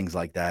things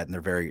like that, and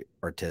they're very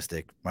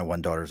artistic. My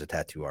one daughter's a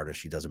tattoo artist.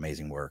 She does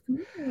amazing work.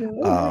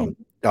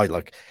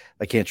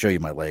 I can't show you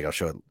my leg. I'll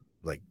show it.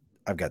 Like,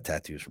 I've got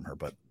tattoos from her,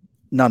 but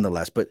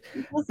nonetheless. But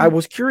I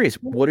was curious,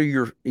 what are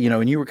your,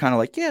 and you were kind of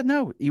like, yeah,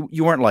 no,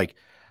 you weren't like,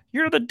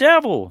 you're the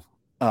devil.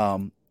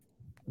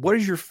 What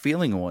is your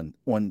feeling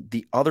on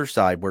the other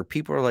side where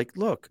people are like,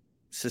 look,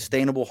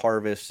 sustainable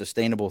harvest,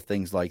 sustainable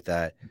things like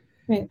that?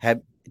 Right.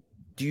 Have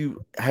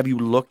you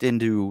looked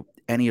into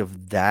any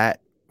of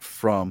that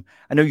from,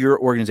 I know your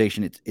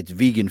organization, it's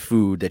vegan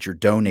food that you're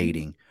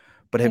donating,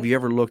 but have you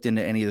ever looked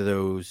into any of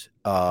those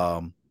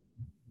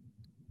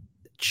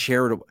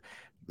charitable?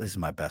 This is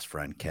my best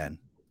friend, Ken.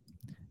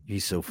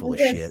 He's so full of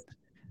shit.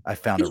 I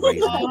found a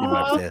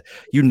raisin.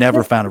 You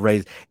never found a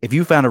raisin. If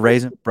you found a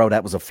raisin, bro,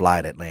 that was a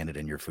fly that landed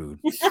in your food.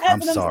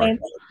 I'm sorry.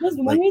 Was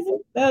one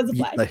reason? That was a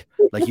fly.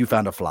 Like you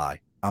found a fly.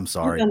 I'm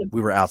sorry. We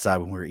were outside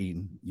when we were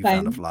eating. You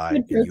found a fly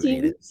and you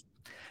ate it.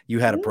 You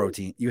had a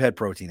protein. You had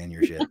protein in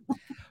your shit.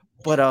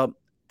 But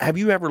have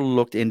you ever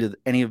looked into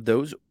any of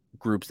those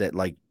groups that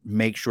like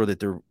make sure that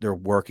they're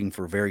working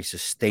for very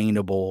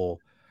sustainable,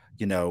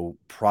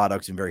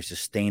 products and very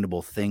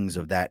sustainable things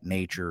of that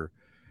nature?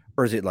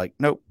 Or is it like,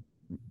 nope,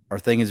 our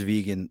thing is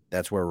vegan,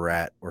 that's where we're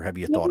at? Or have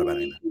you thought about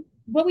it?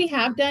 What we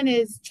have done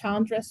is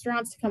challenge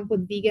restaurants to come up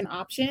with vegan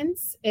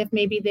options if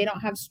maybe they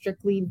don't have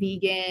strictly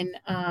vegan,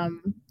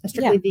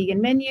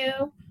 vegan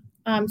menu.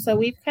 So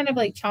we've kind of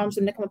like challenged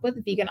them to come up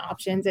with vegan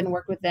options and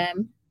work with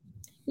them.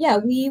 Yeah,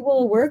 we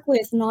will work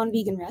with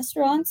non-vegan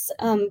restaurants,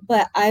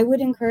 but I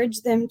would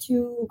encourage them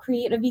to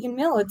create a vegan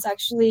meal. It's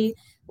actually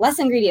less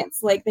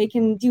ingredients. Like, they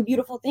can do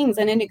beautiful things,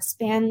 and it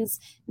expands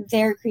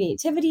their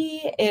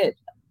creativity.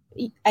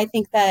 I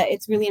think that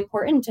it's really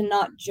important to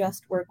not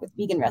just work with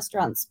vegan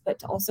restaurants, but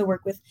to also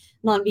work with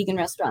non-vegan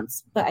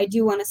restaurants. But I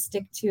do want to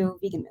stick to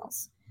vegan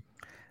meals.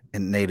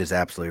 And Nate is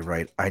absolutely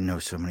right. I know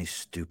so many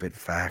stupid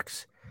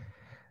facts.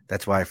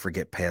 That's why I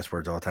forget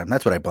passwords all the time.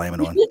 That's what I blame it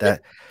on.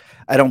 That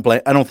I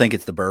don't think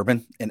it's the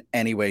bourbon in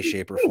any way,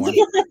 shape, or form.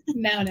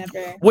 No,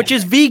 never. Which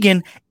is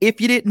vegan. If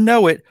you didn't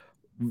know it,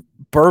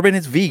 bourbon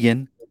is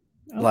vegan.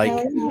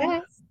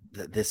 Okay.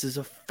 This is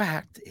a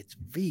fact. It's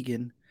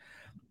vegan.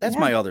 That's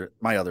my other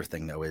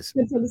thing though is,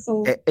 good for the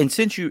soul. And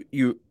since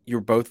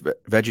you're both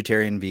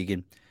vegetarian,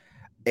 vegan,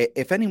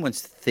 if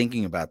anyone's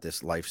thinking about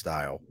this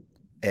lifestyle,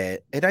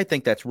 and I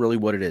think that's really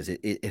what it is.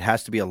 It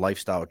has to be a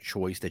lifestyle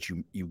choice that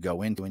you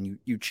go into, and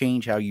you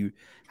change how you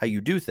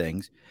do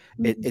things.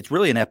 Mm-hmm. It's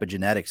really an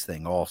epigenetics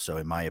thing also,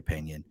 in my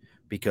opinion,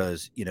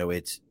 because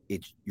it's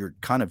you're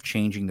kind of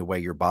changing the way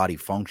your body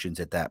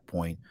functions at that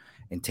point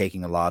and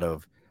taking a lot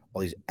of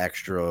all these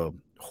extra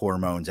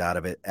hormones out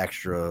of it,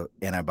 extra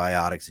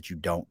antibiotics that you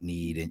don't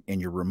need, and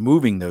you're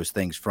removing those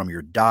things from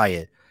your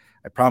diet.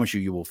 I promise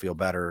you will feel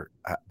better.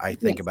 I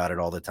think about it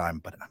all the time,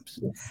 but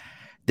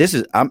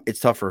it's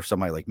tough for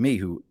somebody like me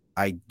who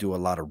I do a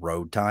lot of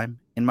road time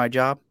in my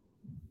job.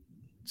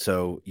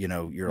 So,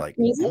 you're like,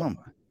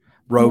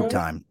 road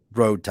time.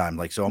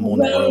 Like, so I'm on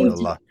the road a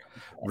lot.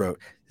 Road.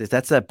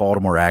 That's that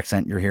Baltimore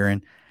accent you're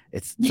hearing.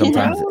 It's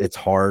sometimes it's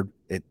hard.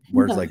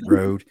 Words like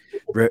road.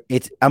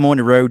 I'm on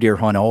the road deer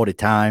hunt all the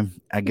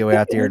time. I go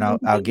out there and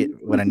I'll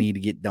get what I need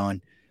to get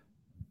done.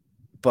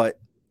 But,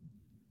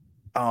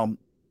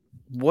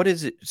 what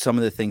is it? Some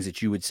of the things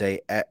that you would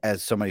say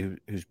as somebody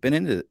who's been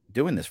into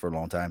doing this for a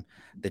long time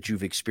that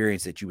you've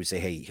experienced that you would say,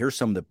 hey, here's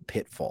some of the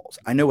pitfalls.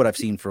 I know what I've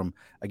seen from,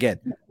 again,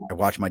 I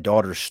watched my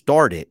daughter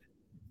start it,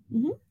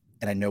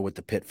 and I know what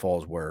the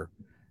pitfalls were.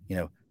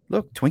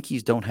 Look,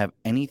 Twinkies don't have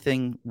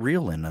anything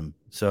real in them.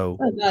 So,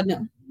 oh God,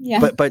 no. Yeah.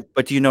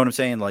 But do you know what I'm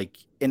saying? Like,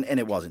 and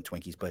it wasn't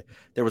Twinkies, but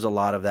there was a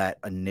lot of that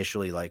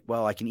initially, like,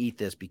 well, I can eat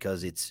this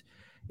because it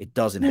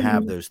doesn't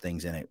have those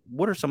things in it.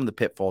 What are some of the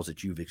pitfalls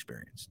that you've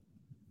experienced?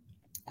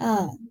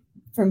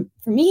 For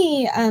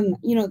me,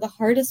 the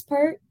hardest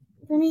part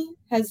for me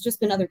has just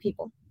been other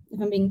people,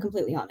 if I'm being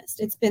completely honest.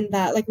 It's been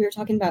that, like we were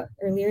talking about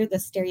earlier, the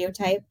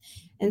stereotype,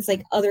 and it's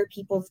like other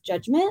people's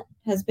judgment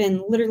has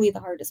been literally the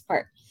hardest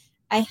part.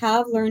 I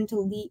have learned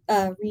to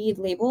read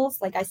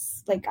labels. Like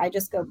I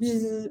just go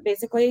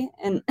basically,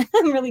 and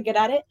I'm really good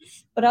at it.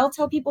 But I'll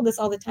tell people this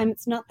all the time.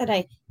 It's not that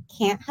I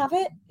can't have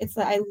it. It's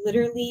that I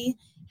literally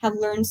have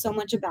learned so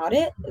much about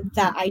it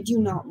that I do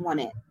not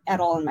want it at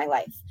all in my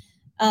life.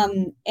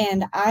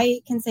 And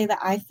I can say that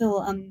I feel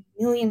a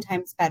million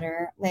times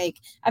better. Like,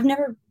 I've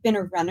never been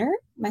a runner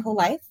my whole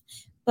life,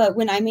 but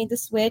when I made the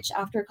switch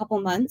after a couple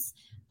months,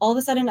 all of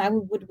a sudden I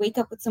would wake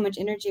up with so much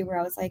energy where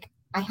I was like,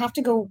 I have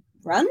to go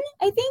run.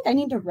 I think I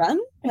need to run.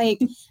 Like,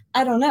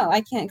 I don't know.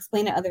 I can't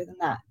explain it other than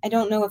that. I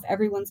don't know if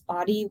everyone's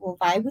body will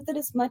vibe with it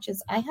as much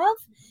as I have,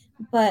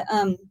 but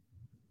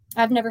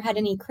I've never had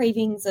any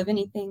cravings of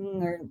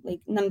anything or like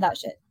none of that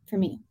shit for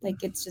me.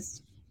 Like, it's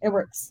just, it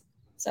works.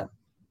 So.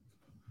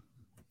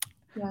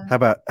 Yeah.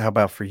 How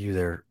about for you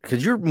there?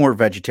 Because you're more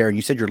vegetarian.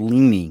 You said you're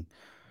leaning.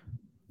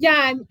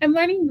 Yeah, I'm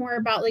learning more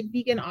about like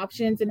vegan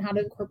options and how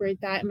to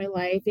incorporate that in my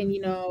life. And, you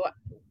know,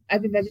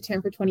 I've been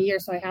vegetarian for 20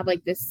 years. So I have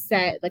like this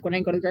set, like when I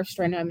go to the grocery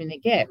store, I know I'm going to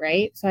get,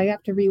 right? So I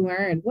have to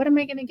relearn, what am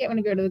I going to get when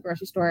I go to the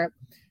grocery store?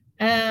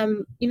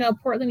 You know,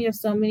 Portland, we have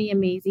so many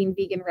amazing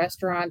vegan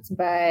restaurants,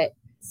 but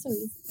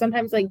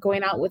sometimes like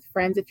going out with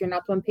friends, if you're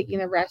not the one picking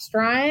the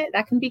restaurant,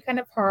 that can be kind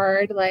of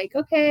hard. Like,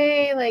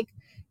 okay, like,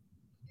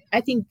 I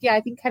think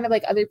kind of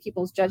like other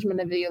people's judgment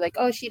of you, like,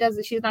 oh, she's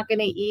not going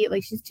to eat,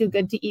 like, she's too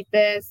good to eat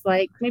this.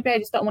 Like, maybe I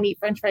just don't want to eat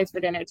French fries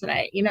for dinner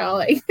tonight, you know,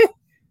 like.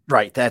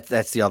 Right.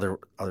 That's the other.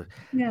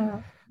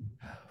 Yeah.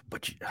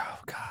 But oh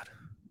God,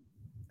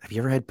 have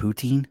you ever had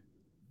poutine?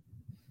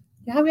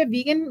 Yeah, we have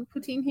vegan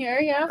poutine here.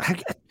 Yeah.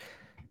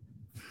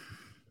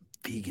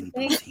 Vegan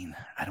poutine.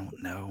 I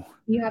don't know.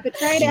 You haven't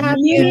tried it, have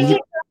you?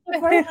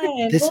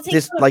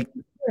 This like.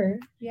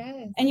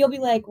 Yes. And you'll be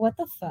like, what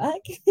the fuck?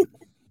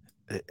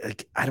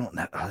 I don't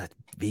know. Oh, that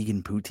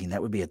vegan poutine.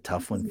 That would be a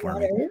tough one for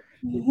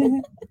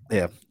me.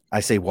 Yeah,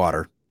 I say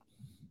water.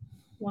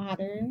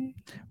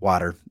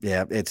 Water.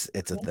 Yeah, it's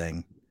a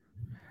thing.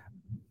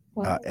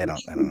 I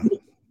don't know.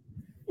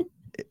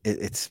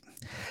 It's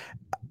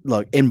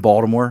look, in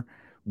Baltimore.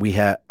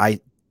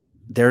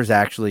 There's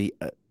actually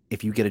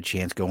if you get a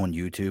chance, go on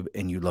YouTube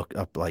and you look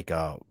up like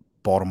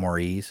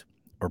Baltimoreese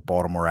or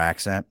Baltimore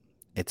accent.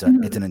 It's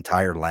an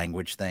entire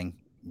language thing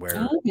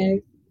where.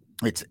 Okay.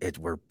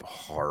 We're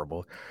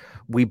horrible.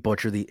 We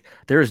butcher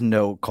there is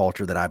no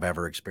culture that I've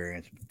ever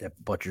experienced that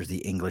butchers the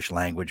English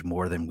language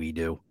more than we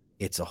do.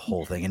 It's a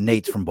whole thing. And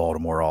Nate's from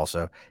Baltimore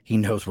also. He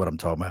knows what I'm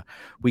talking about.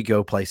 We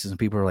go places and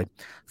people are like,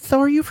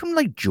 so are you from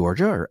like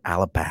Georgia or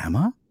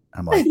Alabama?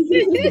 I'm like,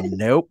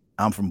 nope,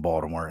 I'm from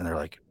Baltimore. And they're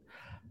like,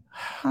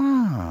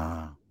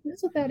 huh.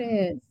 That's what that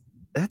is.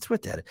 That's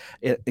what that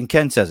is. And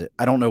Ken says it.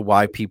 I don't know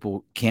why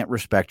people can't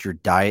respect your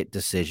diet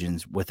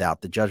decisions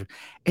without the judgment.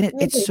 And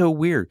it's so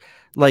weird.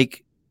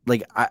 Like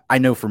I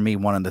know for me,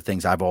 one of the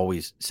things I've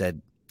always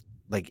said,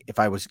 like if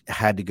I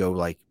had to go,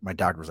 like my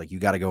doctor was like, you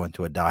got to go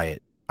into a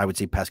diet. I would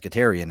say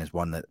pescatarian is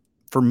one that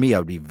for me, I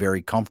would be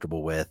very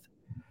comfortable with.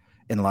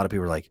 And a lot of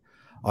people are like,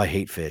 oh, I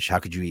hate fish. How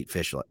could you eat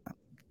fish?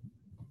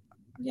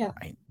 Yeah.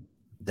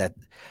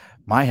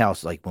 My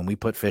house, like when we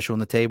put fish on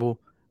the table,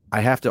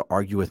 I have to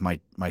argue with my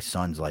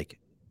sons, like,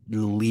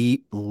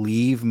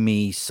 leave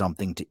me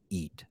something to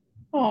eat.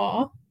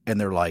 Aw. And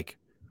they're like,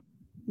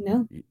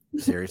 no,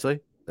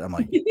 seriously? I'm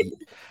like,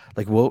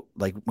 well,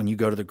 like when you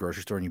go to the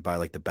grocery store and you buy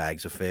like the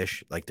bags of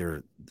fish, like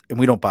and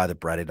we don't buy the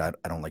breaded. I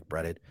don't like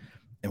breaded.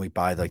 And we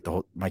buy like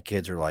my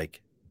kids are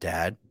like,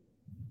 Dad,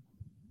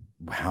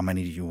 how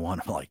many do you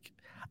want? I'm like,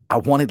 I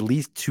want at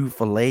least 2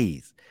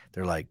 fillets.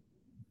 They're like,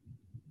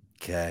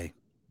 okay.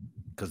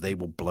 Because they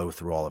will blow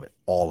through all of it,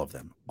 all of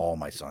them, all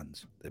my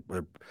sons.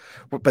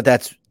 But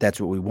that's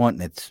what we want,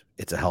 and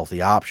it's a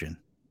healthy option.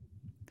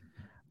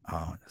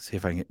 See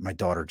if I can get. My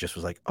daughter just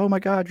was like, "Oh my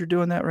God, you're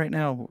doing that right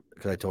now,"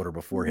 because I told her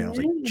beforehand. I was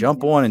like,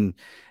 "Jump on, and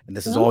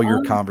this is all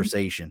your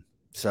conversation."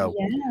 So,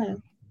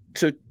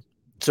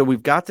 so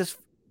we've got this.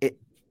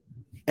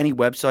 Any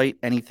website,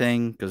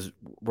 anything? Because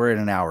we're in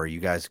an hour. You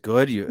guys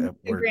good?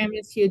 Instagram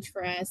is huge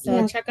for us.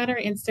 So check out our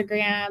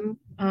Instagram.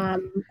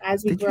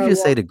 As we grow. Did you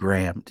just say the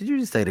gram? Did you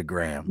just say the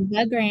gram?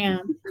 The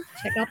gram.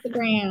 Check out the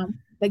gram.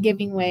 The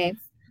giving wave.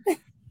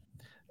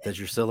 Does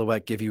your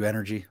silhouette give you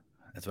energy?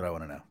 That's what I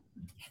want to know.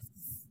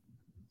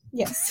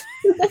 Yes.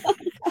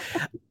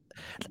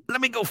 Let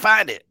me go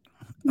find it.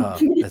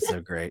 That's so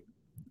great.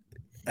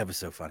 That was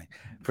so funny.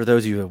 For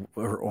those of you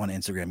who are on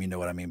Instagram, you know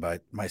what I mean by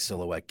my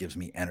silhouette gives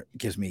me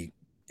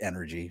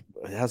energy.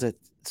 How's that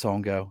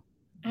song go?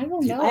 I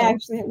don't know.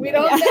 We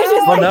don't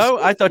know. Well, no,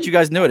 I thought you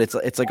guys knew it.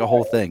 It's like a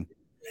whole thing.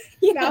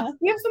 Yeah,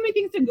 we have so many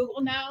things to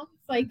Google now.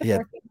 It's like the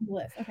fourth thing on the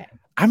list. Okay.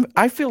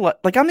 I feel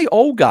like I'm the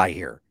old guy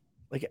here.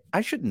 Like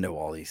I should know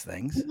all these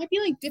things. It might be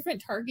like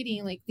different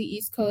targeting, like the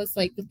East Coast,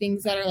 like the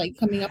things that are like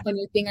coming up on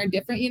your thing are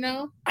different, you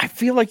know? I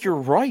feel like you're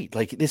right.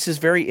 Like this is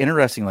very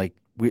interesting. Like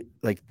we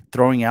like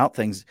throwing out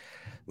things.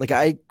 Like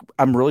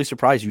I'm really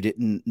surprised you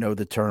didn't know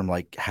the term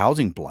like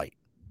housing blight.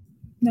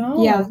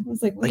 No. Yeah. I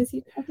was like, what is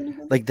he talking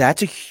about? Like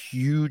that's a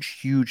huge,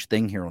 huge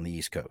thing here on the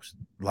East Coast.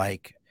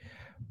 Like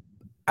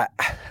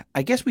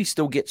I guess we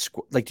still get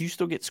do you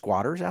still get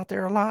squatters out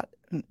there a lot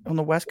on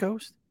the West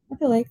Coast? I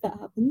feel like that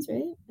happens,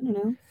 right? I don't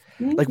know.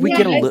 Like we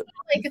get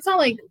it's not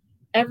like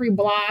every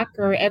block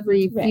or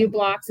every few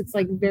blocks. It's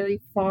like very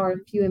far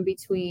and few in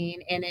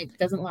between, and it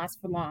doesn't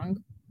last for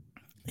long.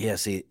 Yeah,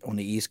 see, on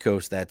the East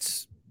Coast,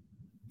 that's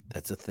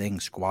a thing.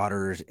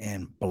 Squatters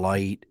and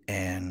blight,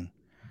 and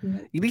you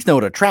at least know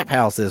what a trap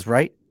house is,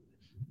 right?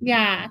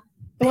 Yeah.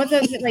 The ones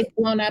that get like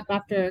blown up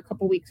after a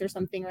couple weeks or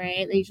something,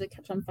 right? They usually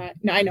catch on fire.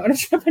 No, I know what a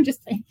trap. I'm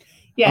just saying.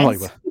 I'm like,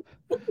 Yes.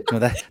 well,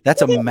 no,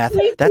 that's a meth.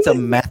 That's a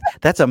meth.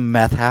 That's a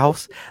meth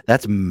house.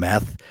 That's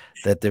meth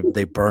that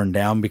they burn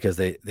down because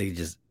they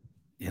just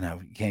you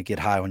can't get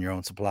high on your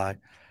own supply.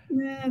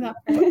 Yeah, that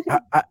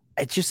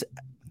But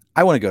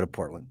I want to go to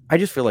Portland. I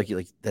just feel like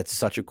that's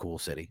such a cool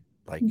city.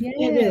 Like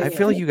Yes. I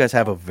feel like you guys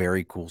have a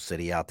very cool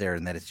city out there,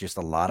 and that it's just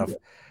a lot of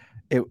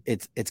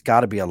it's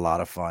got to be a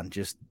lot of fun.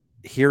 Just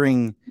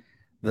hearing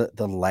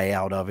the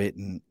layout of it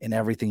and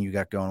everything you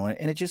got going on,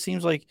 and it just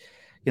seems like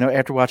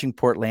after watching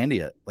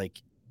Portlandia,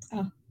 like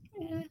Oh.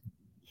 Yeah.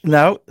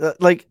 no,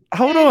 like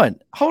hold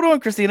on,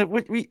 Christina,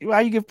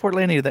 why you give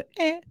Portlandia that?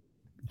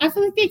 I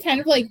feel like they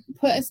kind of like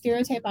put a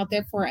stereotype out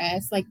there for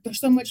us. Like there's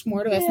so much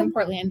more to us in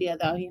Portlandia,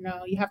 though.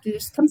 You have to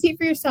just come see it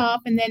for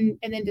yourself and then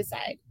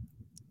decide.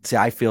 See,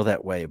 I feel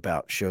that way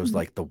about shows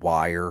like The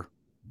Wire,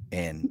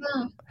 and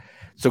Yeah.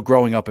 so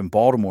growing up in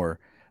Baltimore,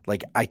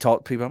 like I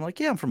talk to people, I'm like,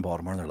 yeah, I'm from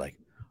Baltimore, and they're like,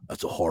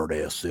 that's a hard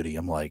ass city.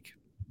 I'm like,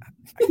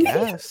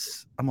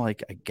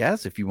 I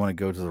guess if you want to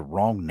go to the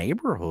wrong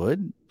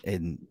neighborhood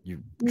and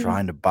you're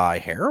trying to buy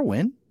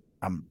heroin,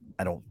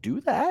 I don't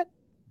do that.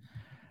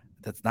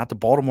 That's not the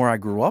Baltimore I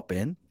grew up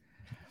in.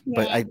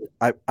 Yeah.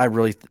 But I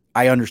really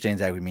I understand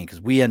exactly what you mean,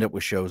 because we end up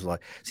with shows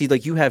like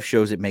you have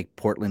shows that make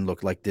Portland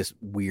look like this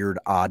weird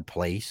odd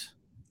place.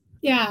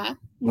 Yeah.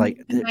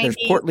 Like there's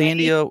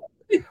Portlandia.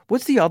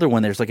 What's the other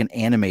one? There's like an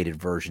animated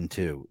version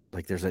too.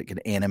 Like there's like an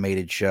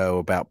animated show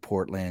about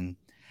Portland.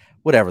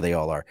 Whatever they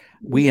all are,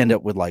 we end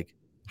up with like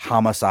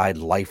Homicide,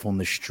 Life on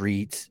the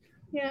Streets,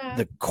 Yeah.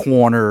 The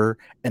Corner,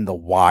 and The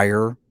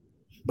Wire.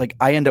 Like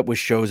I end up with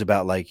shows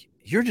about like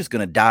you're just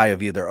gonna die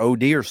of either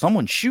OD or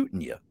someone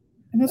shooting you.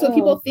 And that's what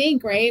people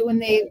think, right? When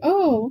they,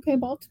 okay,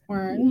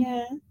 Baltimore.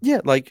 Yeah,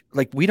 like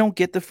we don't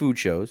get the food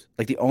shows.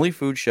 Like the only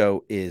food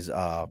show is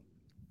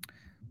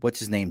what's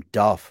his name,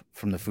 Duff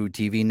from the Food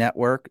TV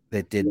network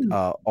that did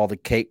all the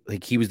cake.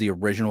 Like he was the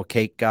original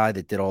cake guy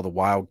that did all the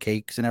wild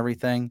cakes and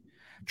everything.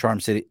 Charm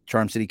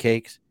City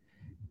Cakes.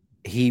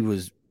 He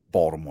was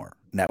Baltimore,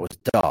 and that was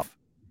Duff.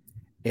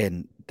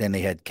 And then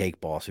they had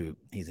Cake Boss, who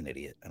he's an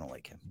idiot. I don't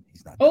like him.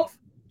 He's not Duff.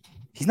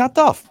 He's not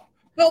Duff.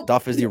 Oh.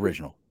 Duff is the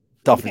original.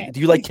 Duff. Okay. Do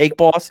you like Cake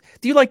Boss?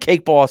 Do you like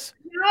Cake Boss?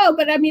 No,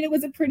 but I mean, it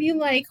was a pretty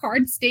like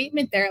hard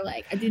statement there.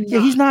 Like I didn't.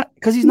 Yeah, he's not,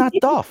 because he's not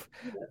Duff.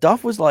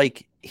 Duff was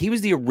like, he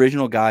was the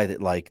original guy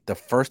that like the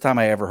first time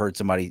I ever heard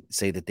somebody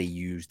say that they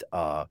used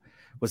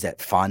was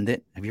that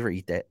fondant? Have you ever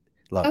eat that?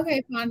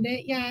 Okay,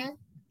 fondant. Yeah.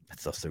 That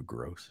stuff's so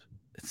gross.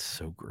 It's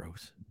so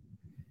gross.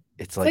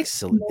 It's like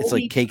silly. It's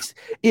like cakes.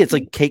 Yeah, it's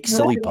like cake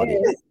silly putty.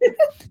 You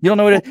don't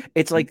know what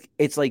it's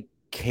like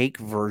cake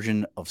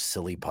version of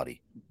silly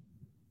putty.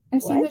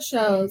 I've seen the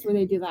shows where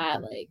they do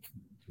that. Like,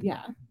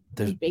 yeah,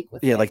 they bake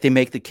with like they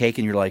make the cake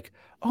and you're like,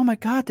 oh my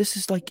god, this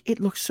is like, it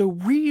looks so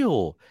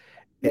real.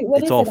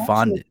 It's all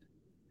fondant.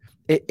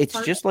 It's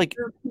just like,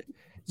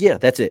 yeah,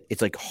 that's it.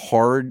 It's like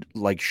hard,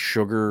 like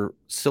sugar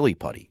silly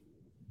putty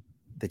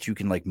that you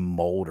can like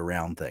mold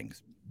around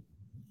things.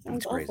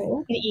 That's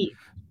crazy.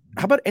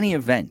 How about any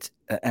event?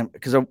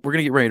 Because we're going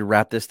to get ready to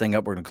wrap this thing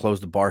up. We're going to close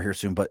the bar here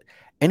soon. But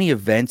any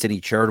events, any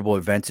charitable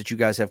events that you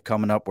guys have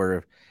coming up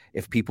where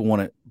if people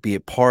want to be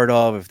a part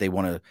of, if they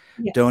want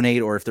to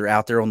donate, or if they're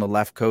out there on the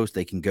left coast,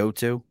 they can go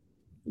to?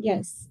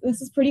 Yes, this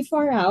is pretty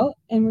far out,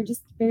 and we're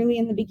just barely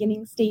in the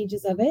beginning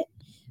stages of it.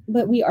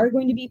 But we are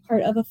going to be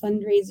part of a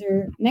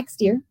fundraiser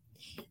next year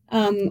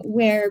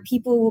where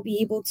people will be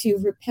able to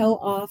rappel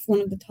off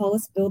one of the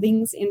tallest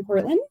buildings in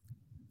Portland,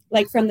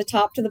 like from the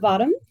top to the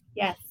bottom.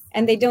 Yes.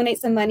 And they donate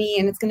some money,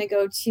 and it's going to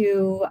go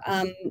to,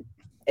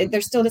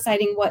 they're still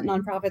deciding what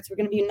nonprofits. We're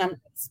going to be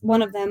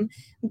one of them,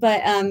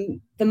 but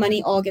the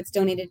money all gets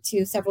donated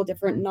to several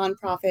different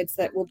nonprofits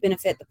that will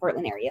benefit the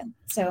Portland area.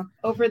 So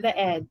over the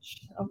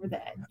edge.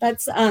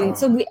 That's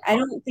so I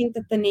don't think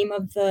that the name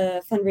of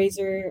the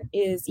fundraiser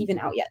is even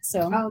out yet.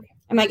 So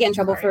I might get in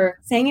trouble for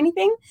saying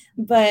anything,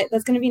 but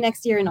that's going to be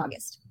next year in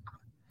August.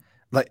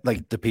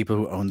 Like the people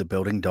who own the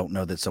building don't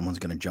know that someone's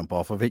going to jump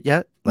off of it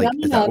yet? Like,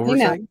 is that what we're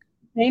saying?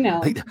 They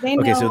know.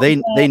 Okay, so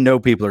they know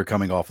people are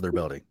coming off of their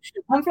building.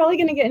 I'm probably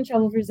going to get in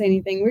trouble for saying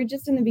anything. We're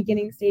just in the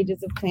beginning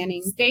stages of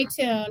planning. Stay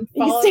tuned.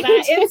 Follow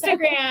that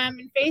Instagram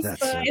and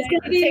Facebook. It's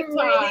going to be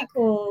really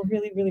cool.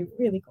 Really, really,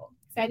 really cool.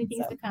 Exciting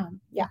things to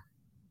come. Yeah.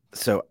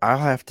 So I'll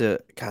have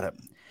to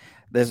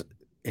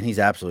and he's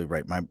absolutely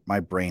right. My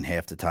brain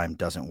half the time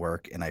doesn't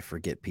work, and I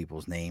forget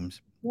people's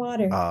names.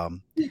 Water.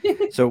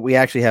 So we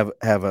actually have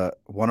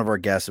one of our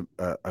guests,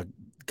 a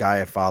guy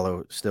I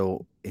follow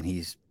still, and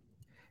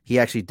he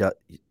actually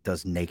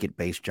does naked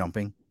base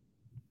jumping.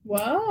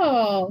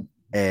 Whoa!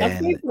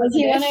 And does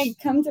he want to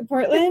come to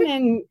Portland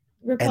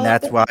and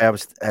that's why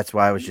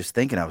I was just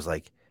thinking. I was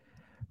like,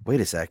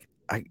 wait a sec.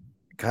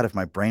 God, if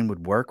my brain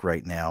would work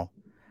right now.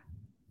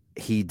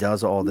 He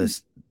does all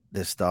this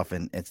stuff,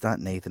 and it's not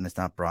Nathan, it's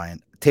not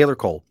Brian, Taylor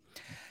Cole.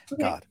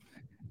 Okay. God,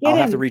 I'll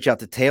have to reach out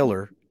to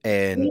Taylor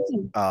and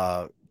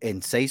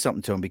say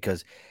something to him,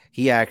 because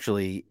he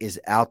actually is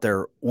out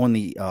there on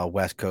the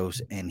West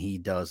Coast, and he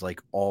does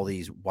like all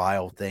these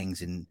wild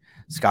things and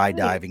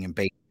skydiving and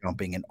base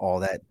jumping and all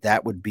that.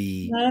 That would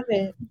be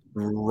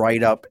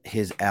right up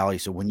his alley.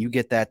 So when you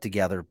get that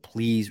together,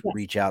 please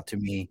reach out to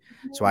me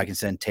so I can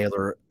send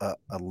Taylor a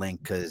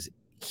link, because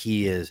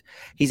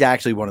he's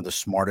actually one of the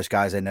smartest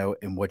guys I know,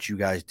 and what you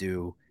guys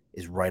do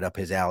is right up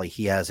his alley.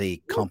 He has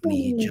a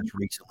company he just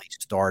recently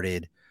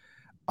started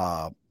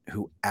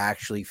who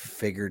actually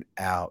figured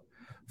out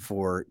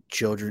for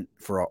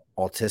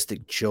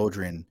autistic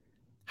children,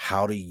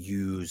 how to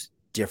use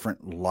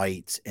different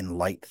lights and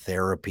light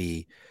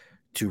therapy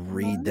to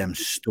read them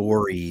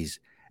stories,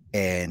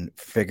 and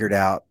figured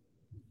out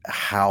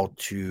how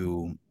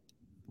to,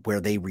 where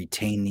they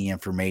retain the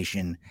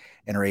information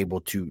and are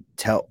able to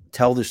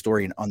tell the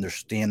story and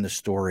understand the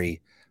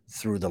story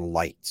through the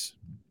lights.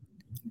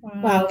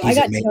 Wow. I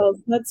got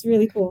chills. That's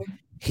really cool.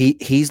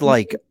 He's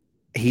like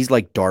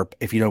DARPA.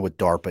 If you know what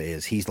DARPA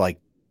is, he's like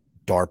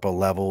DARPA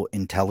level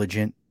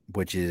intelligent,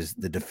 which is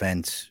the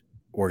defense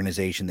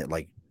organization that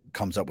like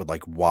comes up with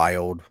like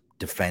wild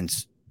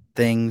defense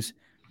things.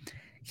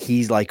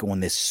 He's like on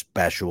this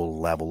special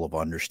level of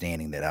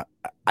understanding that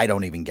I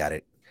don't even get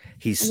it.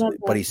 He's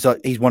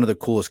one of the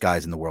coolest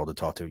guys in the world to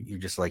talk to.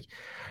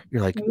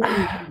 You're like,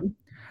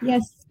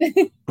 yes.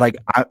 Like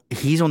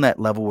he's on that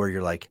level where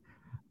you're like,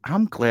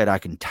 I'm glad I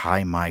can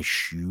tie my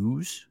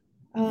shoes.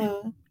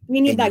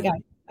 We need that guy.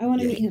 I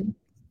want to meet him.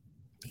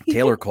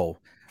 Taylor Cole.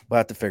 We'll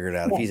have to figure it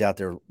out if he's out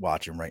there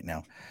watching right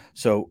now.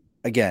 So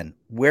again,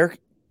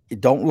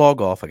 don't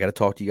log off. I got to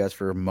talk to you guys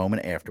for a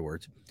moment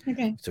afterwards.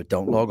 Okay. So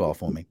don't log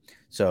off on me.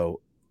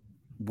 So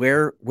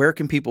where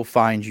can people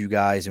find you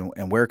guys,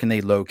 and where can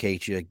they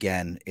locate you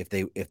again if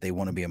they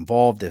want to be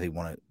involved, if they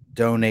want to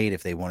donate,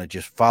 if they want to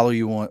just follow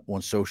you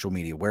on social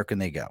media? Where can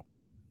they go?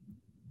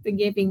 The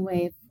Giving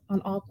Wave on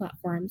all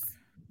platforms.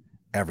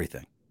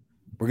 Everything.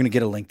 We're going to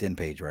get a LinkedIn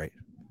page, right?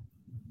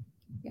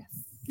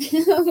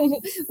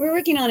 We're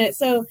working on it.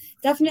 So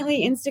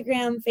definitely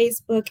Instagram,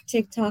 Facebook,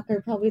 TikTok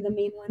are probably the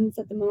main ones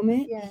at the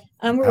moment. Yeah.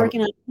 We're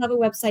working on it. We'll have a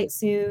website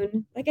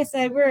soon. Like I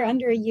said, we're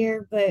under a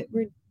year, but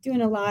we're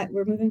doing a lot.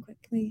 We're moving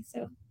quickly.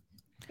 So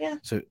yeah.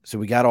 So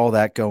we got all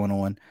that going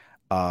on.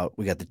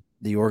 We got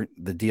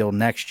the deal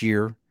next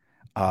year.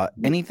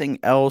 Anything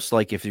else,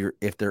 like if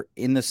they're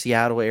in the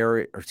Seattle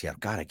area or Seattle,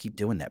 God, I keep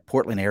doing that.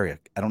 Portland area.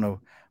 I don't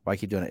know why I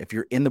keep doing it. If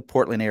you're in the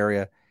Portland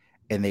area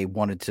and they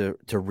wanted to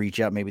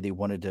reach out, maybe they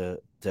wanted to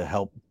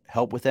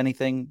help with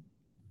anything.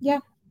 Yeah.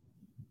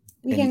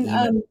 We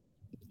can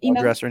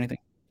email address or anything.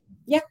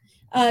 Yeah.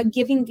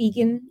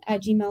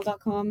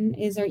 givingvegan@gmail.com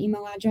is our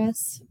email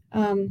address.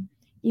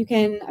 You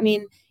can,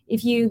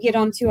 if you get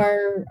onto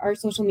our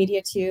social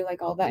media too,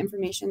 like all that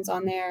information's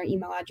on there,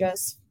 email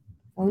address,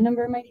 phone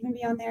number might even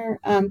be on there.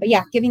 But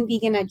yeah,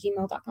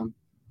 givingvegan@gmail.com.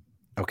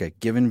 Okay.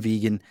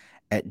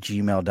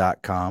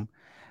 givingvegan@gmail.com.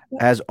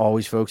 As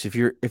always, folks, if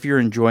you're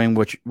enjoying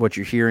what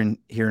you're hearing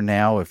here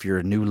now, if you're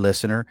a new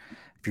listener,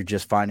 if you're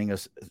just finding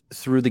us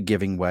through the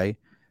Giving Way,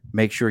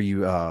 make sure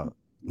you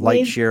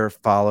like, share,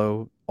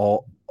 follow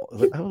all.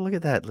 Oh, look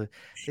at that!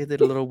 They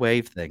did a little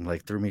wave thing,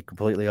 like threw me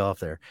completely off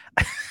there.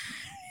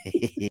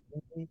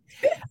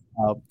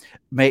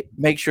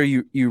 Make sure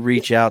you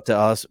reach out to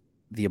us,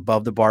 the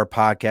Above the Bar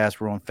podcast.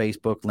 We're on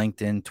Facebook,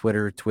 LinkedIn,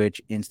 Twitter,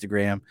 Twitch,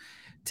 Instagram,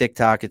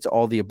 TikTok. It's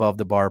all the Above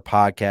the Bar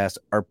podcast,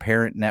 our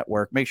parent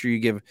network. Make sure you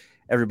give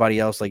everybody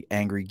else like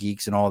Angry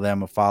Geeks and all of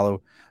them a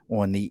follow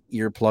on the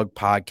Earplug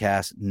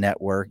Podcast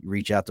Network.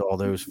 Reach out to all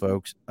those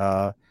folks.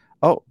 Malia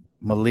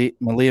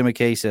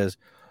McKay says,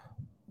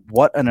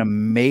 what an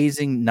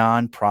amazing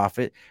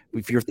nonprofit.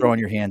 If you're throwing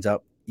your hands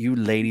up, you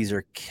ladies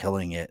are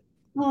killing it.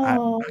 I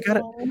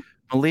gotta,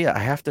 Malia, I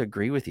have to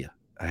agree with you.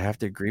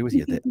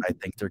 That I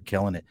think they're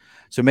killing it.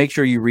 So make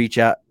sure you reach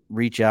out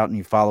and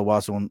you follow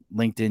us on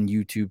LinkedIn,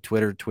 YouTube,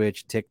 Twitter,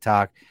 Twitch,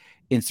 TikTok,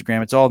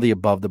 Instagram. It's all the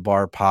Above the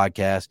Bar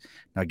podcast.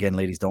 Now, again,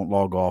 ladies, don't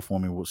log off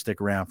on me. We'll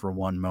stick around for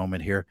one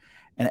moment here.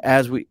 And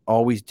as we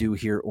always do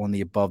here on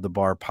the Above the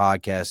Bar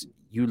podcast,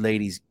 you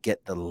ladies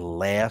get the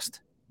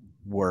last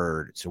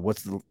word. So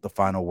what's the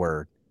final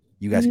word?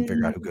 You guys can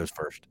figure out who goes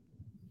first.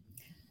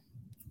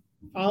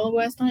 Follow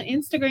us on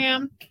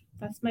Instagram.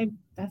 That's the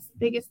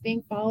biggest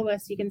thing. Follow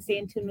us. You can stay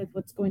in tune with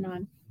what's going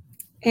on.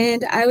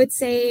 And I would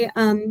say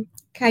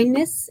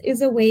kindness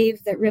is a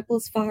wave that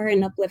ripples far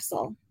and uplifts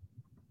all.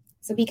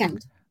 So be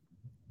kind.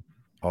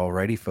 All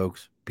righty,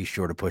 folks. Be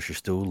sure to push your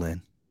stool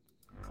in.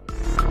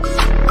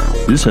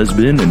 This has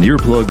been an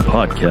Earplug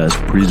Podcast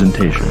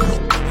presentation.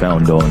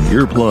 Found on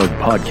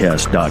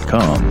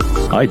earplugpodcast.com,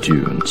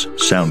 iTunes,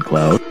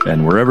 SoundCloud,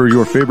 and wherever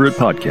your favorite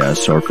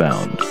podcasts are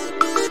found.